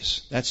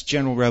trees. That's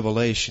general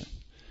revelation.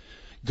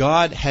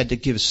 God had to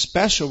give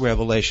special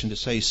revelation to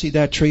say, you see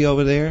that tree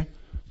over there?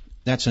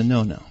 That's a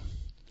no-no.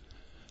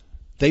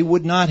 They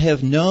would not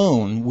have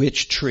known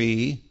which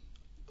tree,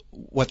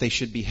 what they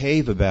should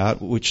behave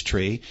about, which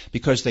tree,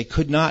 because they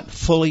could not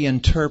fully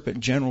interpret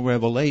general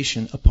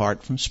revelation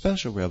apart from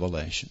special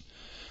revelation.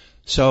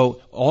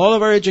 So all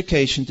of our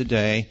education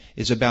today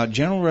is about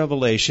general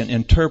revelation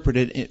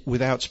interpreted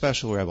without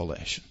special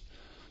revelation.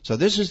 So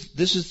this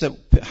is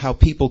how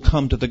people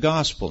come to the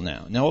gospel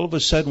now. Now all of a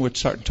sudden we're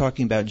starting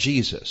talking about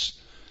Jesus.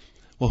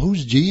 Well,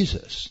 who's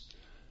Jesus?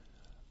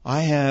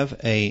 I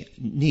have a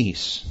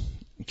niece.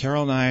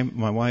 Carol and I,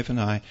 my wife and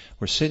I,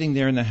 were sitting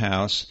there in the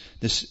house.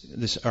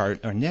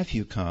 Our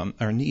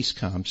niece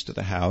comes to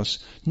the house.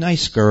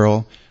 Nice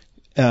girl,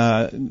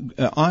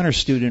 honor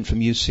student from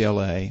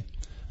UCLA.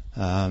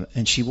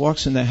 And she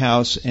walks in the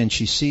house and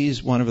she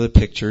sees one of the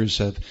pictures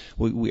of,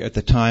 at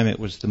the time it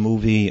was the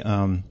movie,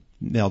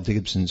 Mel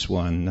Gibson's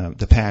one,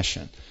 The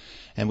Passion.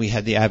 And we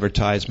had the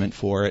advertisement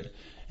for it.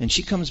 And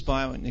she comes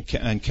by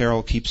and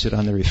Carol keeps it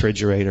on the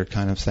refrigerator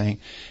kind of thing.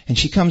 And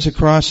she comes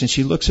across and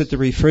she looks at the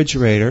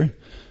refrigerator.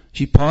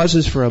 She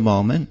pauses for a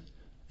moment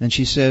and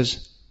she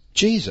says,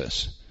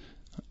 Jesus,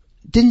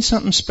 didn't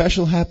something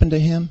special happen to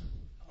him?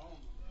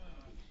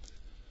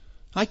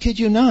 I kid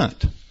you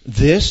not.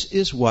 This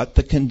is what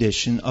the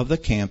condition of the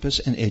campus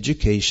and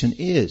education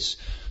is.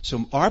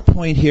 So our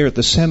point here at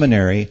the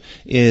seminary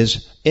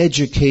is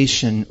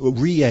education,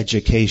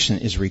 re-education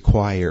is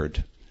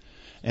required.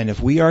 And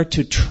if we are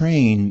to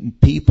train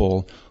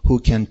people who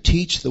can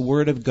teach the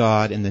Word of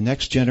God in the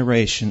next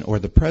generation or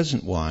the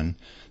present one,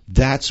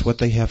 that's what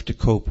they have to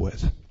cope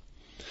with.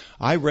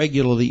 I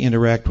regularly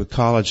interact with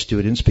college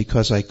students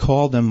because I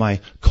call them my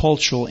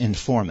cultural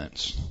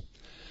informants.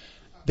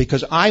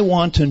 Because I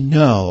want to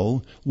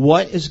know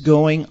what is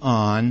going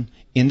on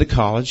in the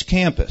college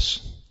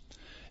campus.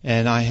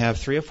 And I have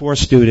 3 or 4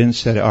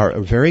 students that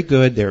are very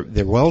good.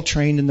 They're well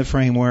trained in the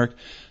framework.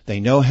 They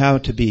know how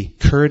to be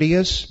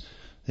courteous.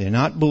 They're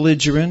not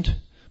belligerent,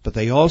 but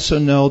they also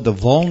know the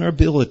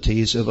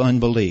vulnerabilities of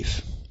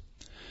unbelief.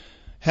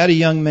 Had a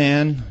young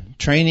man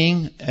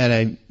training at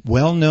a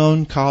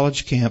well-known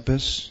college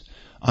campus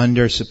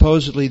under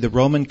supposedly the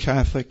Roman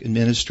Catholic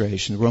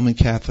administration, the Roman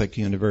Catholic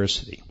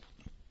University.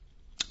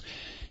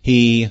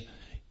 He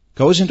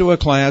goes into a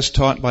class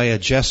taught by a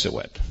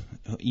Jesuit.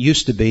 It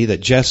used to be that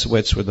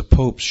Jesuits were the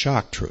Pope's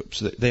shock troops.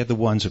 They're the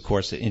ones, of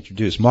course, that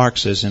introduced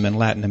Marxism in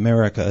Latin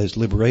America as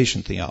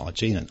liberation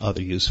theology and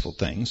other useful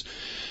things.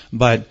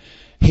 But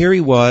here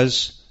he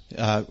was,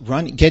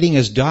 getting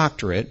his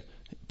doctorate,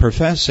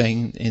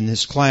 professing in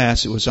this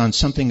class. It was on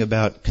something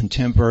about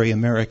contemporary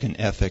American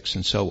ethics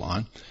and so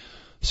on.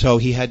 So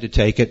he had to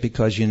take it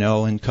because,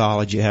 in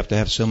college you have to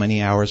have so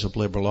many hours of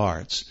liberal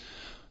arts.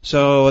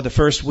 So the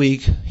first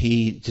week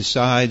he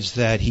decides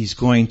that he's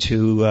going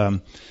to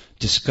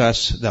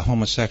discuss the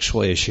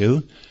homosexual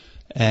issue.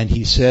 And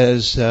he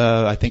says,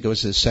 I think it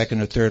was his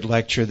second or third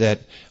lecture,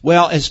 that,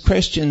 well, as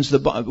Christians,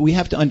 we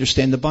have to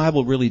understand the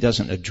Bible really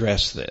doesn't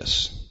address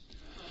this.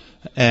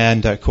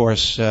 And, of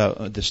course,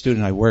 the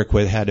student I work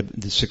with had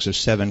the 6 or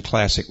 7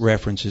 classic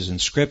references in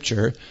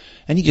Scripture.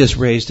 And he just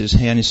raised his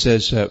hand. He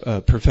says,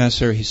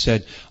 Professor, he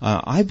said,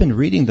 I've been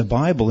reading the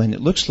Bible, and it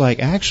looks like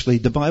actually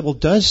the Bible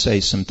does say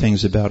some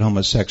things about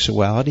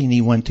homosexuality, and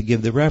he went to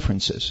give the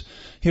references.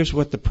 Here's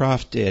what the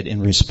prof did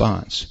in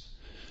response.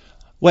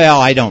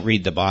 Well, I don't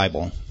read the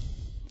Bible.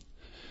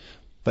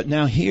 But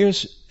now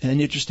here's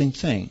an interesting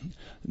thing.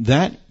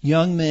 That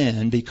young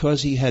man,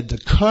 because he had the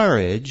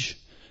courage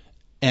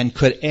and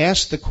could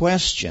ask the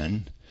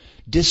question,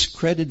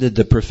 discredited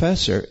the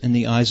professor in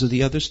the eyes of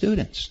the other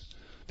students.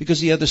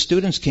 Because the other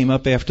students came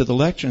up after the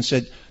lecture and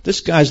said,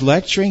 this guy's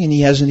lecturing and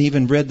he hasn't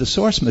even read the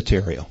source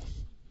material.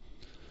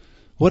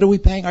 What are we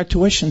paying our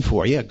tuition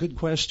for? Yeah, good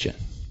question.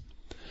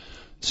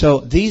 So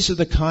these are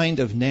the kind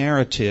of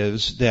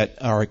narratives that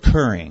are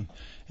occurring.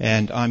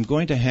 And I'm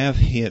going to have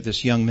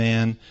this young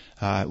man,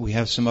 we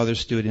have some other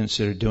students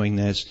that are doing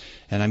this,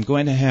 and I'm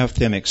going to have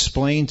them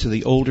explain to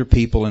the older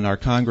people in our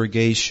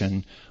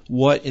congregation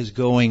what is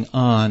going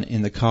on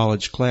in the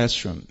college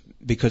classroom.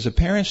 because the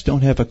parents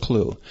don't have a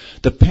clue.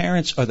 The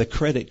parents are the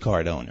credit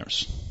card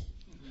owners.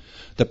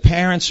 The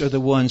parents are the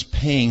ones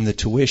paying the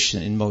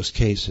tuition in most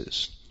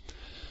cases.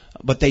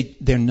 But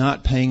they're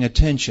not paying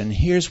attention.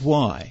 Here's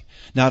why.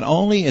 Not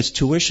only is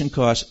tuition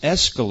costs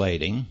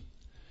escalating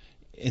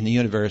in the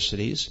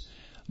universities,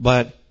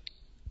 but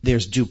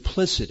there's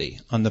duplicity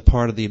on the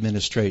part of the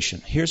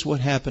administration. Here's what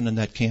happened on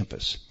that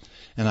campus.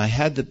 And I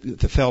had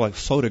the fellow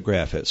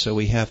photograph it, so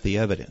we have the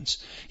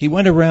evidence. He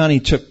went around, he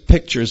took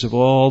pictures of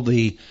all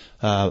the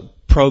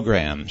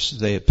programs,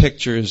 the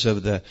pictures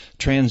of the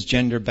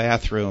transgender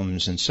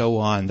bathrooms and so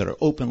on that are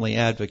openly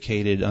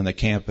advocated on the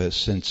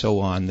campus and so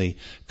on, the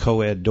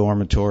co-ed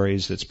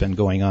dormitories that's been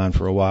going on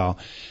for a while.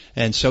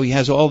 And so he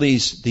has all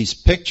these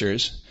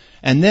pictures.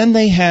 And then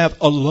they have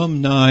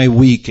alumni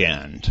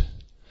weekend.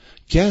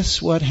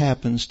 Guess what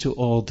happens to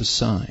all the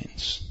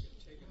signs?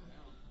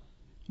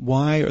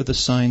 Why are the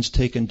signs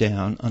taken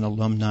down on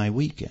alumni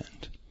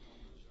weekend?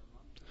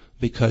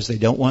 Because they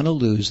don't want to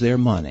lose their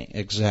money.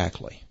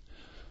 Exactly.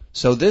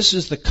 So this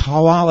is the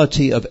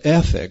quality of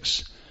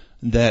ethics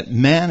that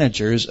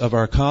managers of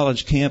our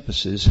college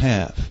campuses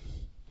have.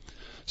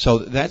 So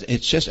that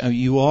it's just,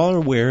 you all are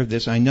aware of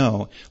this, I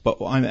know, but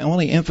I'm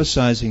only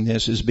emphasizing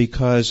this is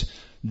because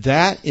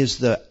that is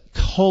the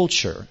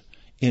culture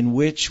in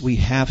which we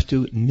have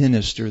to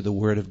minister the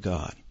Word of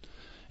God.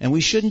 And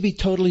we shouldn't be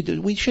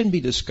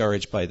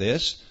discouraged by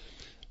this.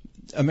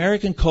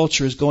 American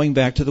culture is going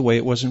back to the way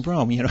it was in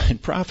Rome. You know, in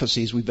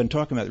prophecies, we've been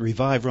talking about the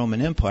revived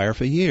Roman Empire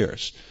for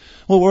years.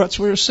 Well, what's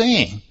we're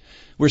seeing?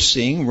 We're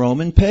seeing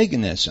Roman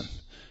paganism.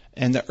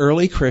 And the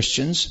early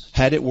Christians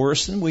had it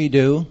worse than we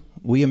do.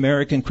 We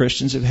American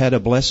Christians have had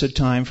a blessed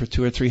time for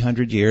 200 or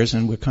 300 years,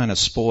 and we're kind of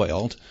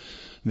spoiled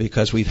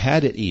because we've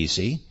had it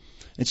easy.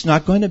 It's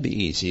not going to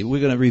be easy. We're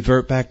going to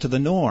revert back to the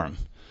norm.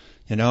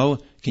 You know,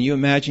 can you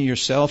imagine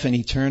yourself in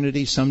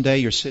eternity? Someday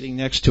you're sitting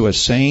next to a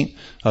saint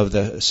of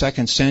the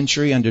 2nd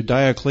century under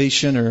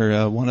Diocletian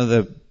or one of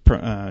the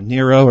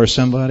Nero or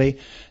somebody,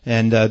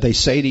 and they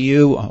say to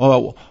you,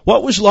 "Oh,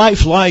 what was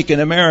life like in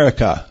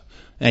America?"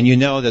 And you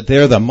know that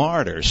they're the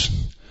martyrs.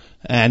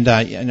 And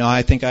you know,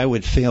 I think I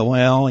would feel,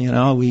 well, you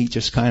know, we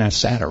just kind of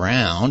sat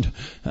around.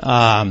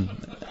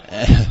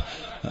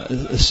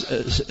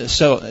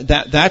 So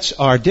that's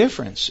our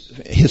difference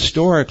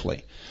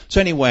historically. So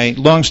anyway,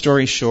 long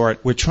story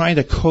short, we're trying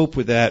to cope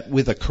with that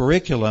with a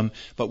curriculum,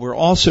 but we're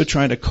also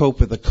trying to cope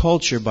with the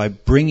culture by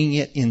bringing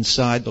it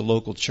inside the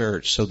local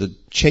church. So the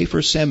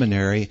Chafer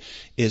Seminary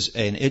is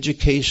an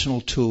educational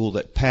tool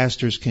that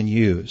pastors can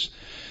use.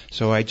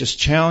 So I just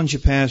challenge you,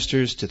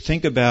 pastors, to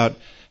think about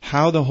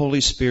how the Holy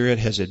Spirit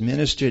has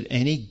administered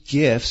any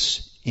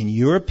gifts in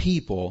your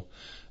people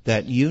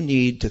that you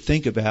need to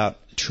think about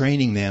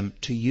training them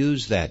to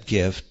use that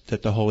gift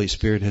that the Holy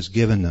Spirit has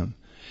given them.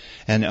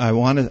 And I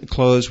want to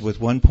close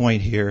with one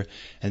point here,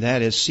 and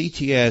that is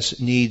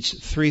CTS needs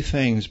 3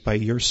 things by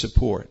your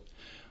support.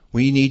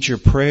 We need your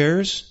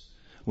prayers,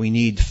 we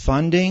need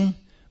funding,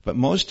 but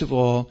most of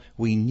all,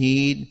 we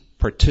need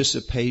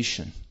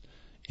participation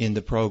in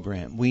the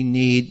program. We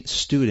need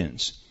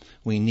students.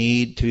 We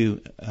need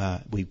to,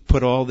 we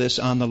put all this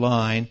on the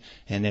line,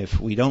 and if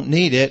we don't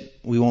need it,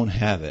 we won't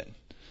have it.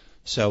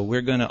 So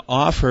we're going to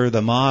offer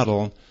the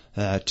model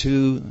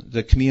to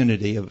the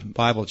community of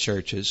Bible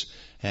churches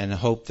and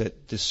hope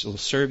that this will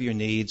serve your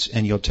needs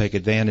and you'll take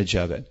advantage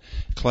of it.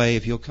 Clay,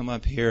 if you'll come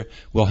up here,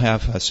 we'll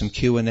have some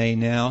Q&A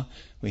now.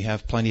 We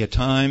have plenty of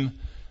time.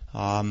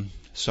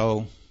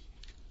 So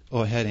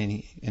go ahead,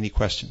 any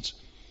questions?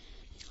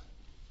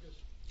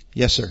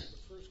 Yes, sir.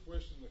 The first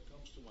question that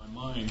comes to my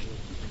mind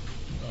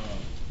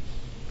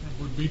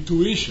would be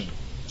tuition.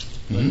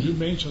 Mm-hmm. You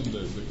mentioned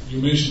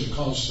the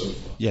cost of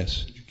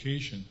yes.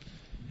 education,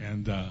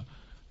 and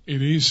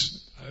it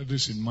is, at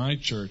least in my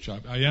church,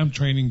 I am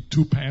training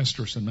 2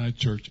 pastors in my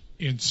church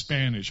in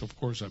Spanish, of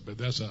course, but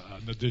that's an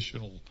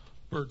additional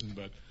burden.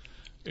 But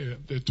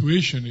the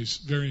tuition is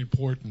very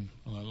important.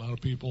 A lot of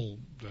people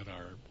that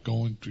are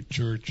going to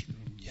church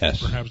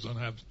yes. perhaps don't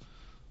have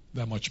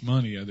that much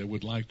money and they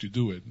would like to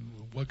do it.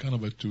 What kind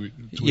of a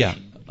tuition? Yeah.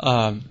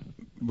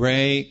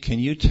 Ray, can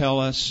you tell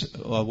us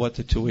what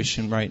the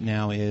tuition right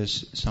now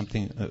is?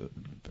 Something.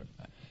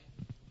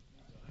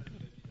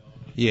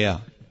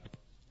 Yeah.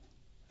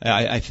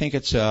 I think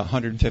it's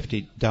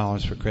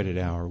 $150 for credit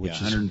hour,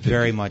 which is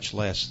very much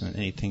less than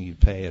anything you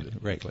pay at a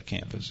regular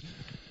campus.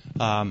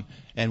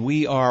 And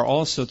we are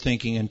also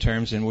thinking in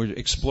terms, and we're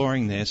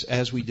exploring this,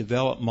 as we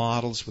develop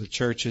models with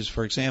churches.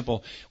 For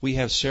example, we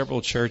have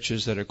several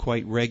churches that are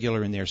quite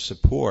regular in their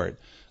support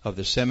of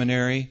the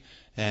seminary,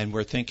 and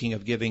we're thinking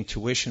of giving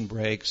tuition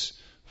breaks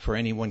for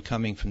anyone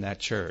coming from that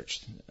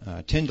church.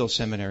 Tyndall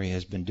Seminary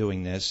has been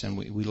doing this, and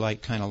we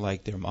kind of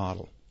like their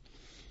model.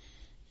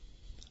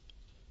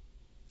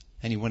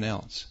 Anyone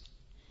else?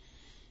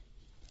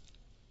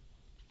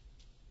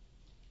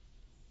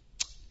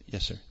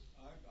 Yes, sir.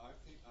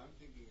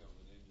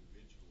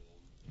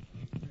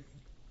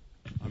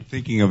 I'm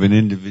thinking of an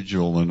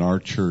individual in our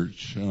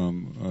church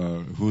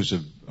who's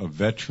a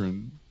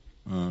veteran,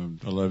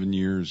 11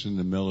 years in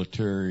the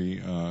military,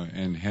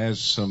 and has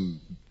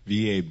some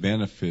VA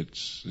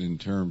benefits in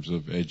terms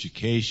of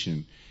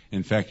education.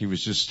 In fact, he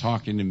was just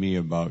talking to me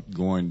about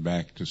going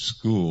back to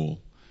school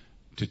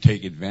to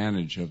take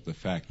advantage of the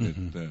fact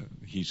that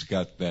he's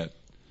got that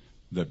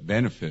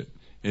benefit.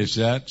 Is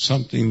that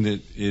something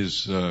that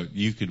is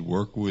you could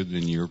work with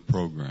in your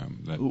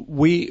program?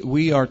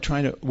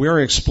 We're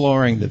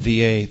exploring the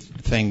VA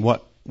thing,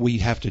 what we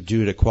have to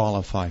do to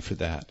qualify for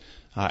that.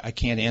 I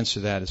can't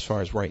answer that as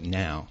far as right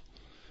now,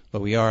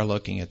 but we are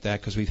looking at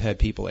that because we've had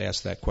people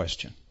ask that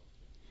question.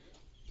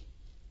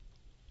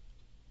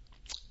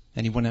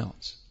 Anyone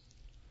else?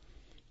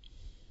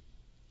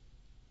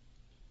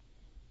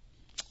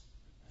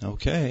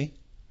 Okay.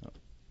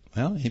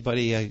 Well,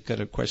 anybody got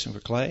a question for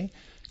Clay?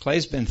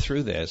 Clay's been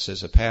through this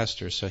as a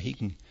pastor, so he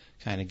can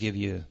kind of give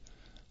you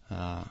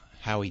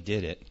how he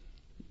did it.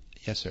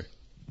 Yes, sir.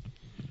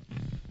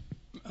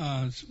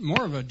 It's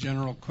more of a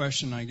general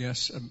question, I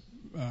guess.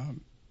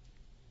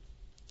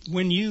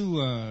 When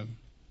you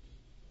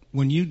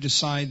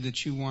decide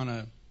that you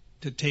want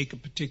to take a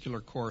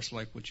particular course,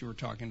 like what you were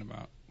talking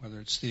about, whether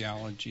it's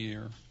theology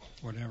or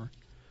whatever,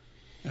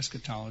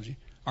 eschatology,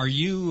 are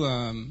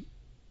you?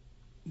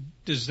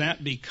 Does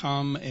that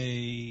become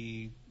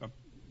in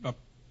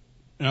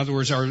other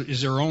words,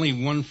 is there only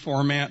one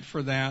format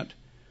for that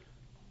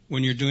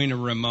when you're doing a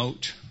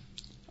remote?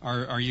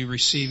 Are you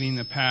receiving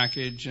the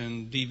package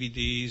and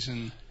DVDs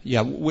and?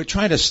 Yeah, we're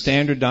trying to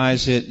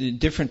standardize it.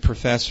 Different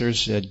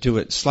professors do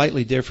it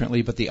slightly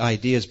differently, but the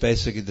idea is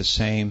basically the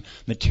same.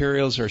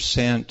 Materials are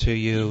sent to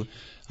you.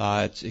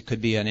 It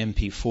could be an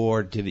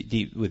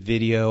MP4 with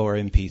video or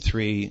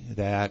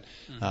MP3.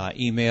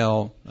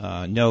 Email,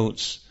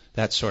 notes.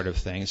 That sort of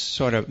thing. It's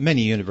sort of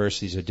many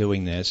universities are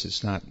doing this.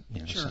 It's not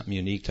something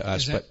unique to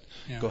us. Go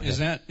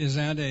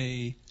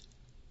ahead.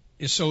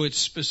 So it's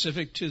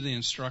specific to the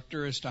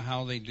instructor as to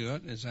how they do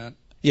it? Is that?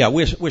 Yeah,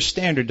 we're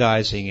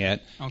standardizing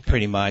it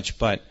pretty much,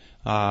 but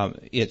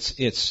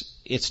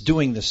it's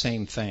doing the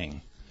same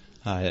thing.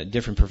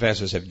 Different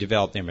professors have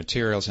developed their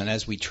materials, and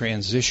as we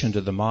transition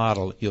to the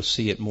model, you'll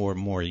see it more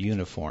and more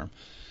uniform.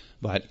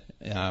 But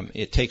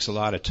it takes a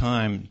lot of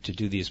time to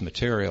do these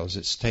materials.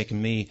 It's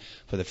taken me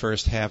for the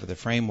first half of the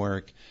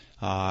framework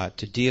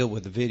to deal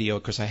with the video,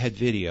 because I had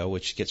video,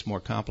 which gets more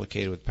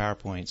complicated with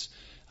PowerPoints.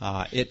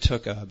 It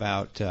took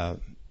about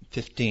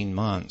 15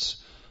 months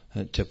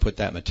to put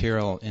that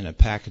material in a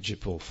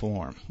packageable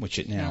form, which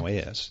it now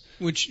is.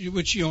 Which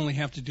you only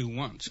have to do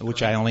once. Correct?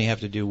 Which I only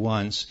have to do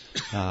once,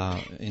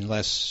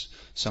 unless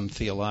some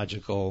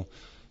theological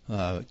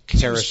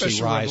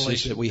heresy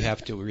rises that we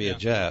have to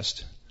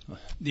readjust.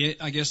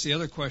 I guess the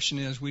other question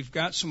is, we've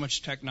got so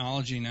much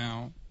technology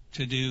now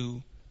to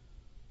do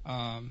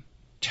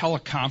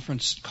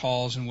teleconference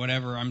calls and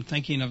whatever. I'm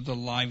thinking of the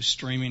live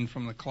streaming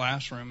from the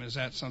classroom. Is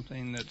that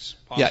something that's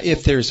possible? Yeah,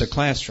 if there's a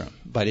classroom.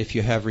 But if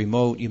you have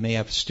remote, you may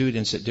have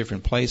students at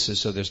different places,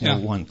 so there's no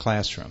one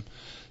classroom.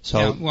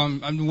 So,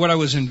 what I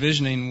was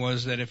envisioning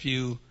was that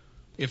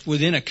if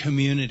within a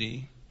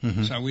community,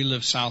 so we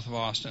live south of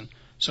Austin,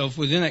 so if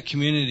within that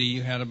community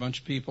you had a bunch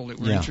of people that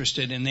were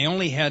interested, and they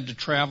only had to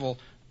travel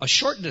a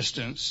short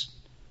distance,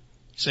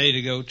 say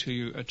to go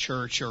to a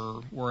church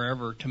or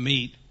wherever to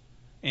meet,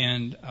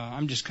 and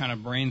I'm just kind of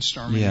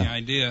brainstorming the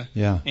idea.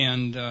 Yeah.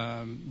 And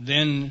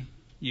then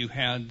you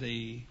had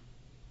the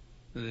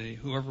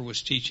whoever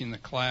was teaching the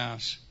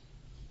class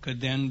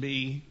could then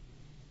be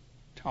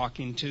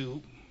talking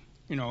to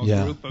a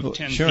group of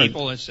 10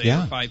 people, let's say,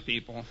 or 5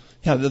 people.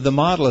 Yeah, the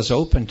model is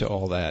open to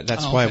all that.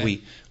 That's why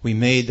we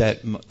made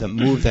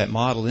moved that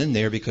model in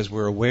there, because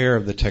we're aware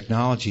of the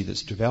technology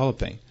that's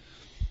developing.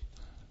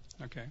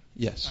 Okay.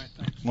 Yes. All right,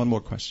 thanks. One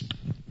more question.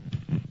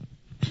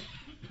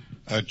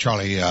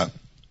 Charlie,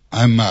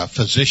 I'm a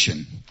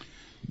physician,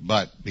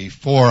 but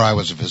before I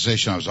was a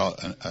physician, I was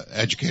an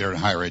educator in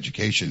higher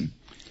education,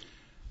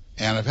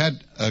 and I've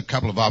had a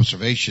couple of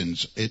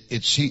observations.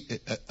 It seemed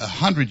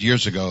 100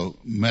 years ago,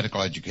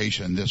 medical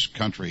education in this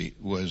country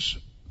was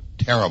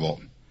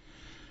terrible.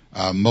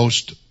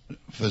 Most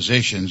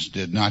physicians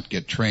did not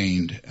get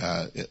trained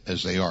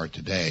as they are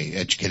today,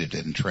 educated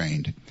and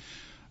trained.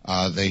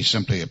 They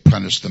simply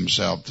apprenticed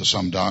themselves to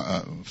some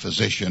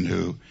physician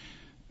who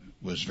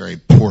was very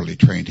poorly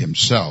trained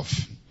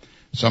himself.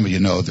 Some of you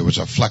know there was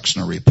a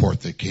Flexner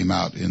report that came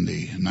out in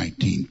the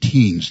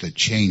 19-teens that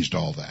changed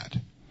all that.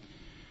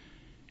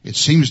 It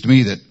seems to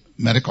me that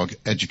medical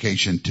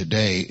education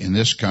today in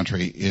this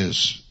country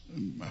is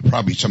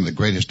probably some of the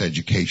greatest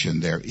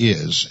education there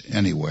is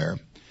anywhere.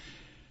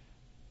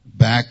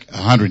 Back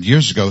 100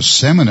 years ago,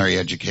 seminary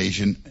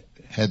education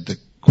had the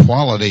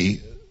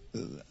quality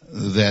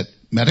that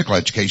medical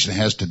education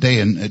has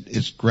today, and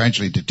it's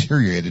gradually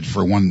deteriorated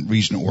for one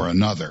reason or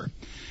another.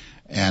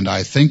 And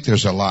I think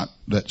there's a lot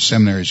that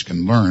seminaries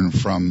can learn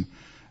from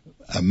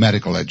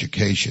medical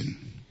education.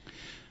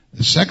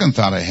 The second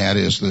thought I had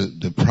is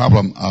the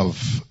problem of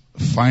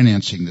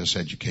financing this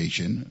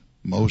education.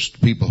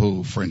 Most people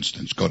who, for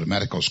instance, go to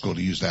medical school,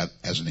 to use that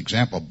as an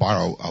example,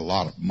 borrow a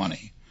lot of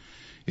money.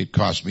 It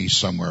cost me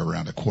somewhere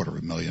around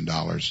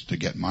 $250,000 to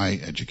get my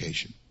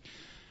education.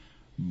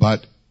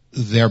 But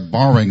they're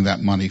borrowing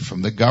that money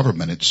from the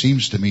government. It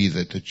seems to me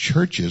that the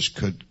churches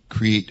could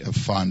create a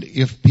fund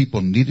if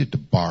people needed to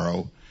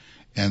borrow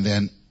and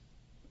then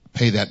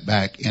pay that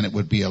back, and it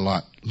would be a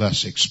lot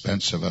less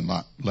expensive and a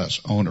lot less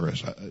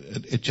onerous.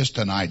 It's just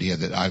an idea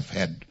that I've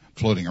had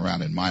floating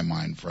around in my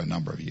mind for a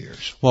number of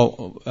years.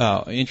 Well,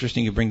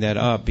 interesting you bring that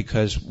up,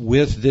 because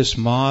with this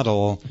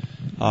model,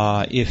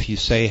 if you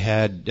say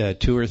had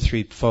 2 or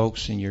 3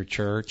 folks in your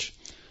church,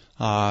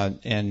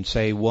 and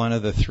say one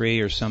of the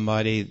 3 or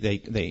somebody,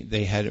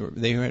 they had a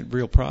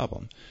real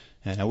problem.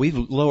 And we've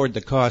lowered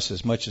the cost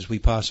as much as we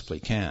possibly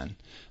can.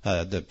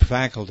 The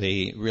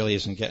faculty really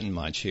isn't getting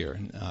much here.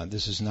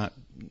 This is not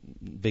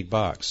big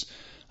bucks.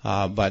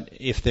 But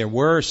if there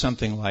were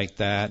something like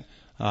that,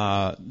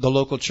 the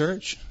local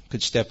church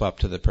could step up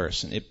to the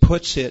person. It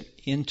puts it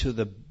into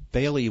the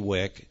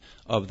bailiwick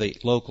of the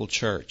local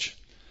church.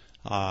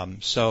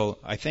 So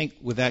I think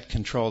with that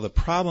control, the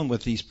problem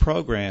with these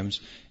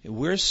programs,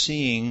 we're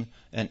seeing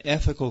an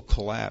ethical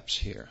collapse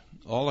here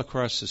all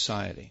across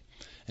society.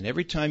 And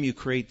every time you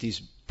create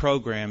these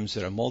programs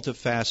that are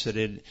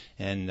multifaceted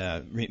and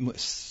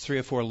 3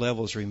 or 4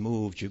 levels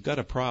removed, you've got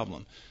a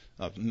problem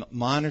of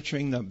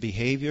monitoring the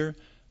behavior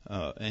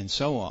and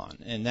so on.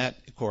 And that,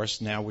 of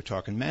course, now we're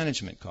talking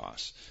management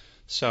costs.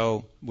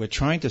 So we're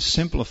trying to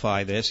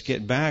simplify this,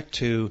 get back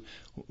to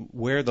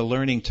where the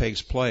learning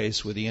takes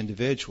place with the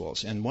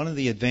individuals. And one of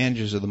the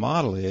advantages of the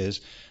model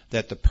is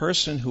that the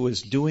person who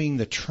is doing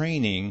the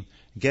training,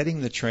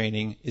 getting the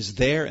training, is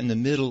there in the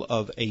middle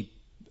of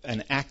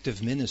an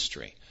active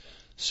ministry.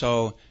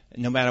 So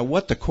no matter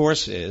what the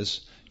course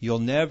is, you'll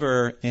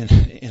never,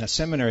 in a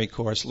seminary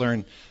course,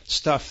 learn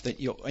stuff that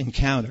you'll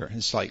encounter.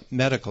 It's like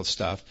medical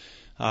stuff.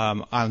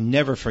 I'll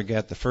never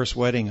forget the first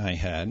wedding I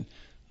had.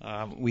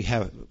 We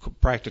have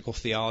practical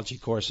theology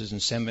courses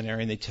in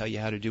seminary, and they tell you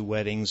how to do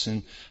weddings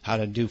and how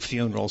to do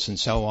funerals and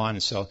so on.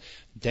 And so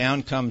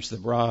down comes the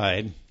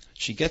bride.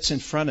 She gets in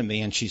front of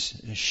me, and she's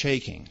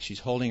shaking. She's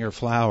holding her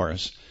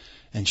flowers.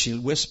 And she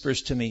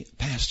whispers to me,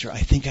 "Pastor, I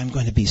think I'm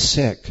going to be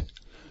sick."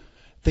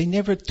 They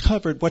never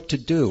covered what to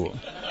do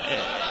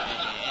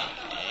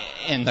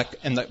in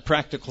the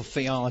practical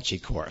theology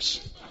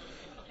course.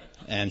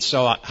 And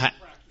so,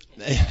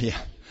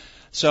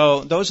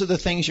 so those are the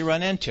things you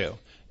run into.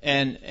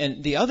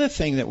 And the other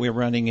thing that we're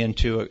running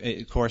into,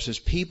 of course, is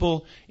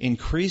people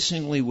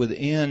increasingly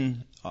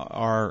within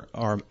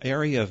our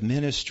area of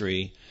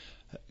ministry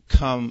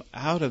come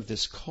out of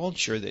this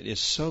culture that is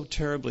so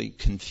terribly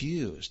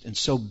confused and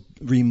so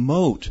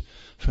remote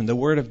from the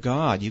Word of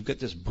God. You've got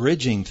this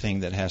bridging thing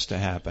that has to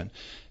happen.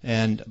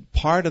 And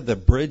part of the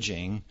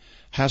bridging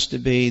has to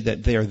be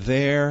that they're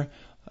there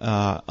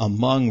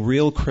among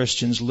real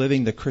Christians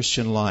living the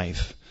Christian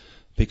life,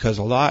 because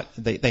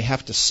they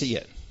have to see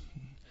it.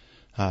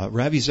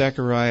 Ravi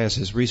Zacharias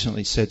has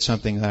recently said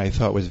something that I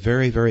thought was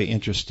very, very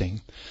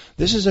interesting.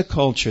 This is a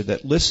culture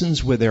that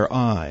listens with their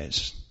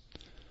eyes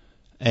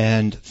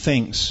and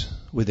thinks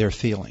with their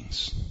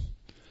feelings.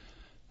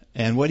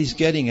 And what he's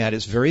getting at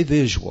is very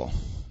visual.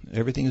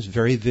 Everything is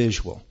very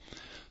visual.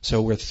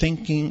 So we're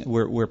thinking,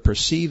 we're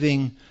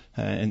perceiving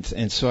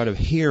and sort of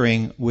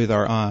hearing with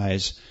our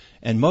eyes.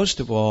 And most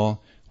of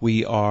all,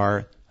 we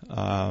are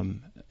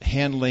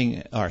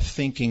handling our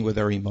thinking with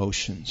our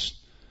emotions.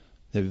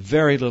 There's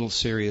very little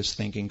serious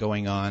thinking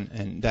going on.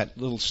 And that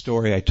little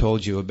story I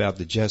told you about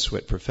the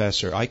Jesuit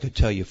professor, I could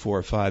tell you 4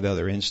 or 5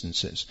 other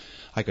instances.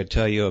 I could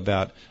tell you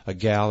about a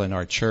gal in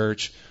our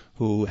church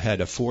who had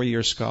a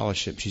 4-year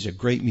scholarship. She's a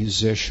great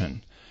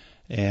musician.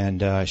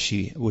 And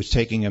she was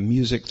taking a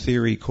music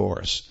theory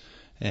course.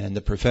 And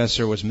the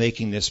professor was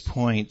making this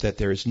point that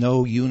there is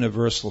no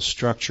universal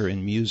structure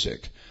in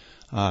music,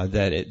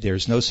 that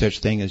there's no such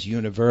thing as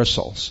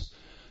universals.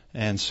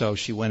 And so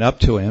she went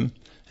up to him,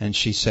 and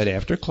she said,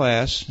 after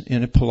class,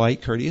 in a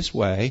polite, courteous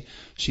way,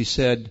 she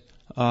said,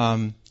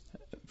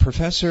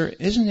 "Professor,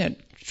 isn't it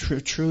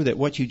true that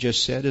what you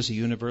just said is a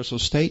universal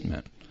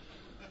statement?"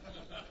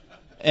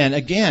 And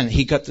again,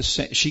 she got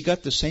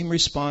the same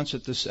response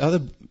that this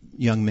other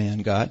young man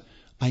got.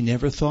 "I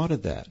never thought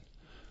of that."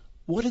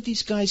 What are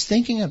these guys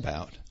thinking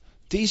about?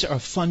 These are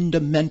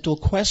fundamental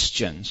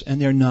questions,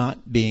 and they're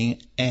not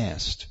being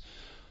asked.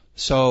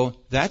 So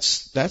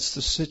that's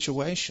the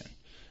situation.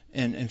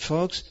 And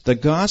folks, the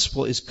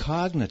gospel is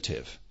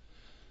cognitive.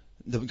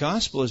 The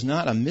gospel is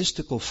not a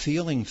mystical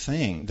feeling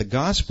thing. The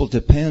gospel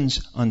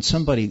depends on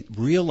somebody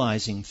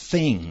realizing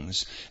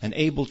things and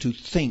able to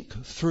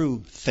think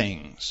through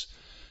things.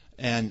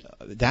 And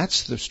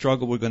that's the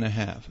struggle we're going to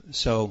have.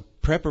 So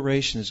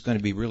preparation is going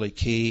to be really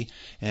key.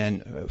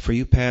 And for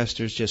you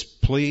pastors,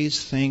 just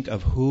please think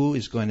of who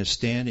is going to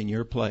stand in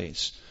your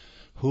place.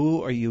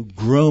 Who are you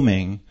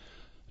grooming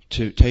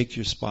to take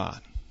your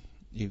spot?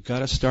 You've got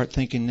to start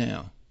thinking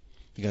now.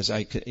 Because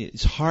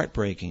it's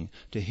heartbreaking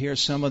to hear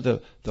some of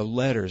the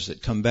letters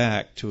that come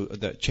back to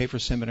the Chafer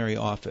Seminary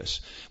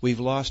office. We've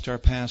lost our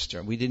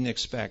pastor. We didn't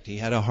expect. He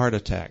had a heart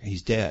attack.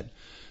 He's dead.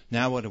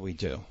 Now what do we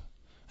do?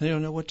 They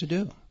don't know what to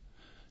do.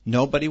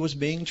 Nobody was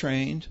being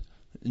trained.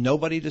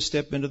 Nobody to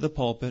step into the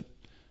pulpit.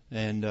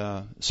 And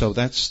so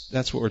that's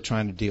what we're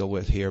trying to deal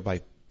with here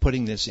by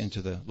putting this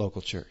into the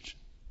local church.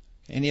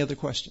 Any other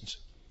questions?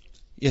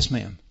 Yes,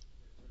 ma'am.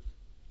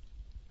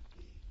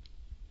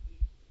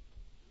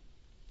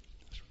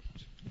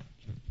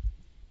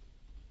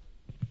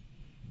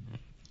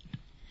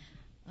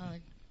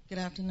 Good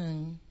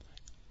afternoon.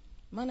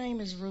 My name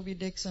is Ruby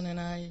Dixon, and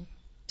I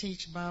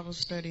teach Bible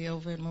study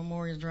over at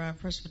Memorial Drive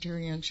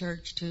Presbyterian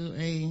Church to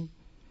a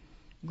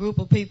group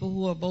of people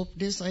who are both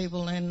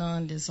disabled and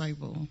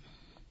non-disabled.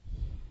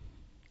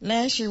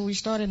 Last year, we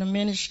started a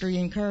ministry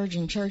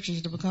encouraging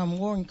churches to become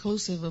more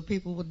inclusive of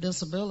people with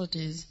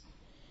disabilities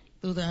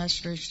through the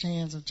outstretched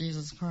hands of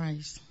Jesus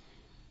Christ.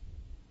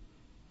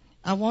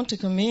 I want to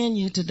commend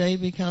you today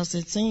because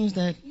it seems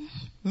that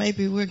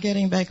maybe we're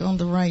getting back on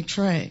the right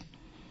track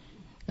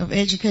of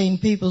educating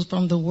people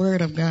from the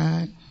Word of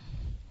God.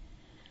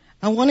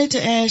 I wanted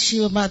to ask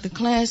you about the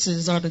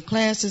classes. Are the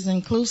classes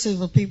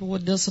inclusive of people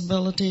with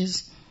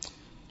disabilities?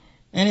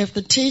 And if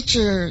the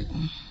teacher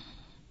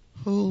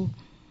who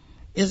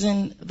is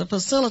in the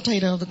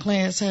facilitator of the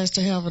class has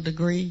to have a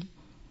degree?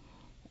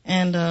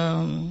 And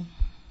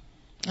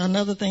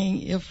another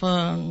thing, if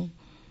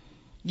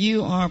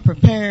you are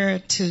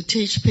prepared to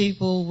teach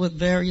people with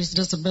various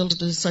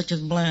disabilities such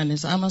as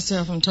blindness. I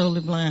myself am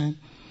totally blind.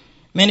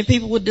 Many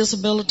people with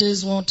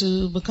disabilities want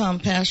to become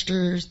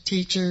pastors,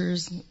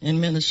 teachers,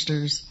 and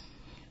ministers.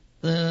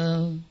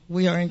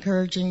 We are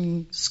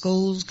encouraging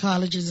schools,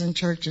 colleges, and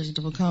churches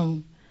to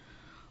become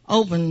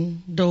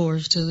open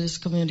doors to this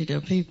community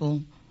of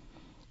people.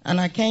 And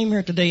I came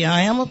here today.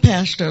 I am a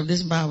pastor of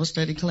this Bible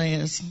study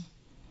class,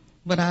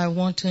 but I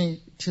want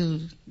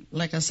to,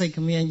 like I say,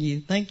 commend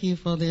you. Thank you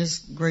for this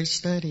great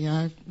study.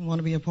 I want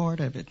to be a part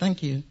of it.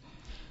 Thank you.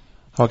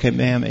 Okay,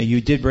 ma'am, you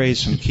did raise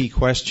some key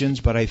questions,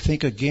 but I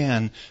think,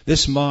 again,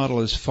 this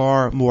model is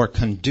far more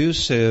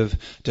conducive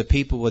to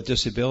people with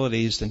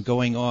disabilities than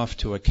going off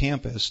to a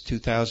campus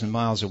 2,000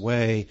 miles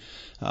away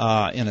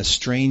in a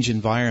strange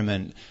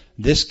environment.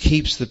 This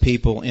keeps the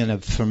people in a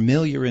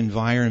familiar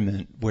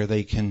environment where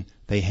they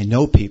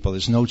know people.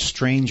 There's no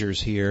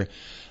strangers here.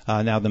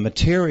 Now, the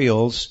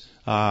materials,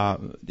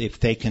 if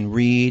they can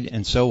read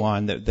and so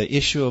on, the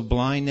issue of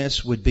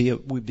blindness would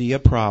be a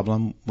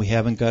problem. We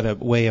haven't got a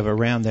way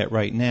around that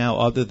right now,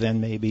 other than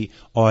maybe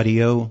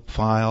audio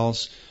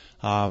files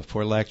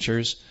for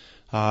lectures.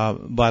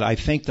 But I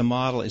think the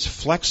model is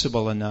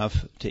flexible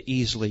enough to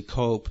easily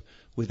cope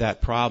with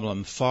that problem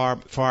in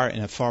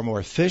a far more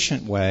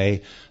efficient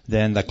way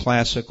than the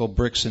classical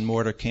bricks and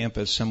mortar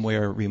campus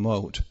somewhere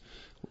remote,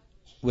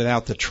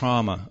 without the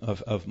trauma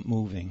of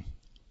moving.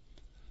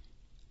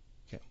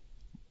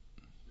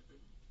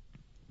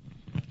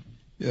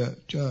 Yeah,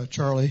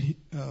 Charlie,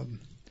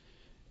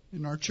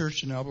 in our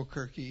church in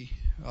Albuquerque,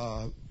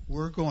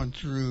 we're going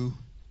through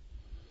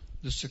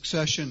the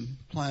succession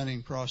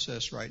planning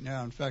process right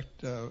now. In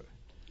fact,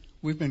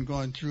 we've been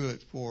going through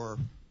it for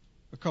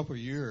a couple of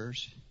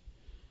years,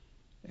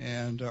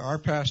 and our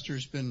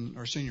pastor's been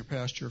our senior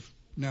pastor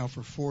now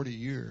for 40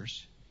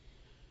 years.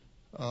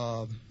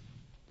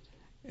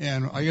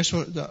 And I guess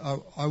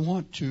I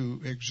want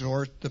to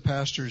exhort the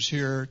pastors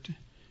here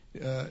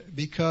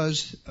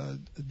because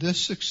this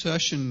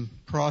succession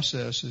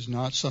process is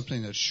not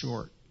something that's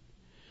short.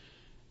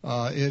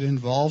 It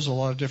involves a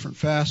lot of different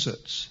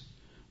facets,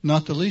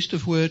 not the least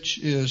of which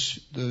is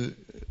the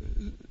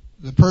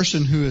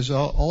person who is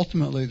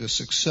ultimately the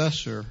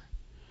successor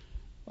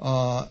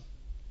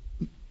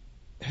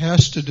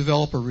has to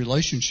develop a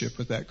relationship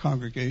with that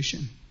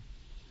congregation.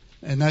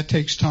 And that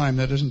takes time.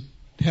 That doesn't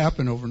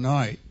happen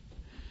overnight.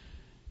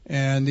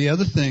 And the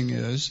other thing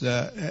is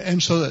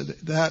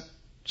that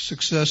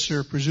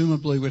successor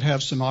presumably would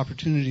have some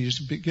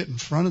opportunities to get in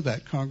front of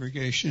that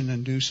congregation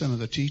and do some of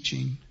the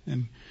teaching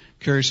and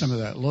carry some of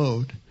that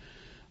load.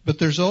 But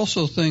there's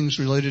also things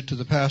related to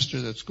the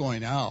pastor that's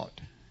going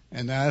out,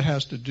 and that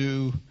has to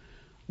do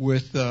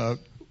with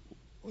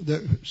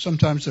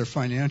sometimes their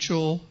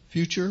financial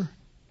future,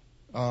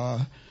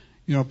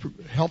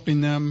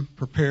 helping them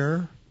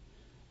prepare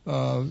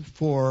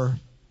for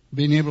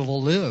being able to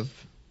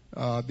live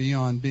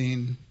beyond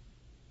being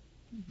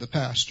the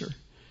pastor.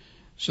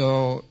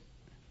 So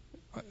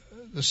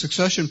the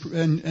succession,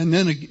 and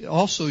then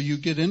also you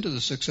get into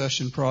the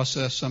succession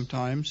process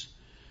sometimes,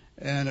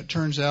 and it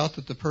turns out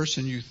that the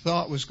person you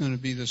thought was going to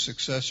be the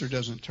successor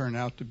doesn't turn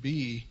out to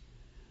be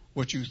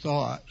what you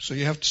thought. So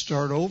you have to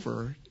start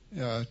over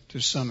to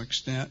some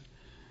extent.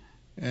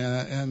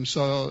 And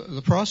so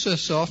the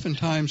process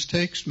oftentimes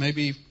takes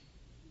maybe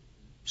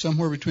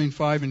somewhere between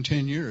 5 and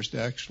 10 years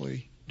to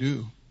actually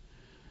do.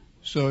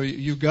 So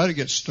you've got to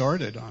get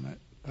started on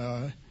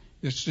it.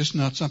 It's just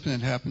not something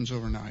that happens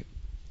overnight.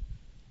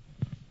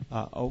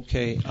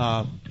 Okay.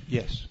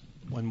 Yes.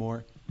 One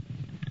more.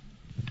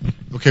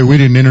 Okay, we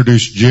didn't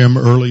introduce Jim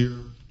earlier.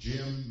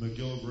 Jim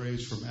McGillivray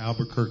is from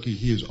Albuquerque.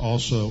 He is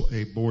also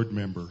a board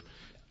member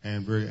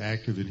and very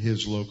active in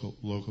his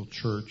local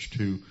church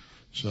too.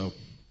 So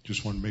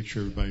just wanted to make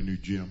sure everybody knew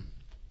Jim.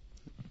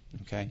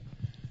 Okay.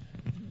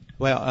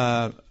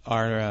 Well,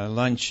 our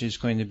lunch is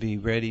going to be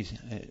ready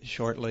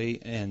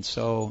shortly, and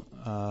so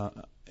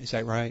is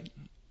that right?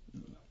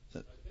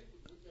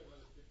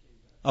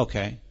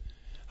 Okay.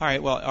 All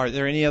right. Well, are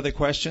there any other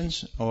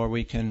questions, or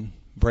we can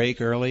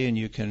break early and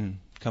you can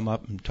come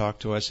up and talk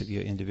to us if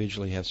you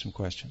individually have some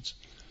questions?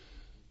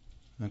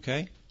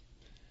 Okay.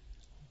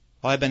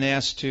 Well, I've been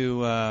asked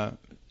to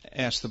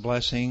ask the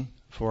blessing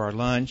for our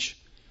lunch,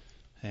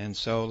 and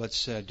so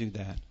let's do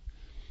that.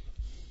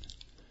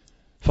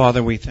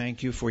 Father, we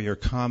thank you for your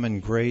common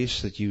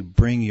grace that you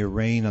bring your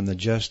rain on the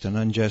just and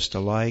unjust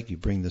alike. You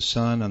bring the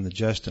sun on the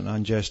just and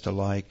unjust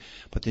alike,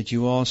 but that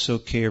you also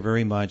care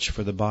very much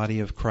for the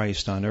body of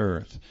Christ on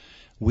earth.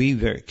 We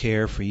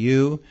care for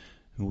you.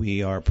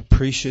 We are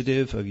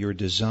appreciative of your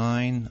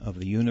design of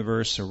the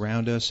universe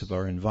around us, of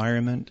our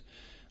environment.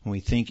 And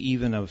we think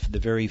even of the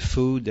very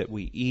food that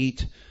we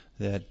eat,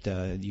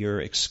 that your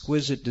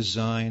exquisite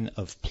design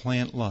of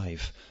plant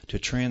life to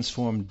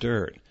transform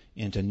dirt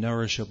into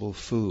nourishable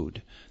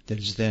food that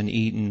is then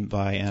eaten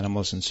by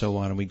animals and so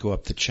on, and we go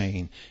up the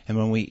chain. And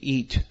when we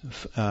eat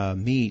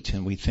meat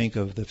and we think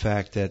of the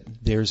fact that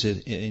there's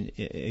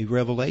a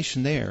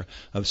revelation there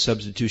of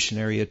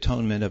substitutionary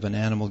atonement of an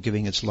animal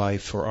giving its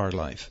life for our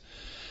life.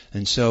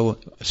 And so,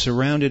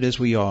 surrounded as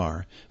we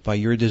are by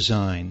your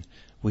design,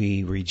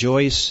 we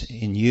rejoice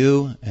in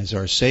you as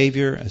our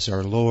Savior, as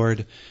our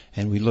Lord,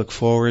 and we look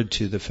forward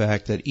to the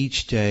fact that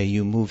each day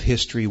you move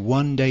history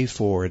one day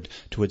forward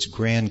to its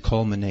grand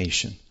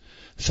culmination.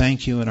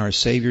 Thank you in our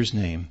Savior's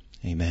name.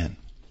 Amen.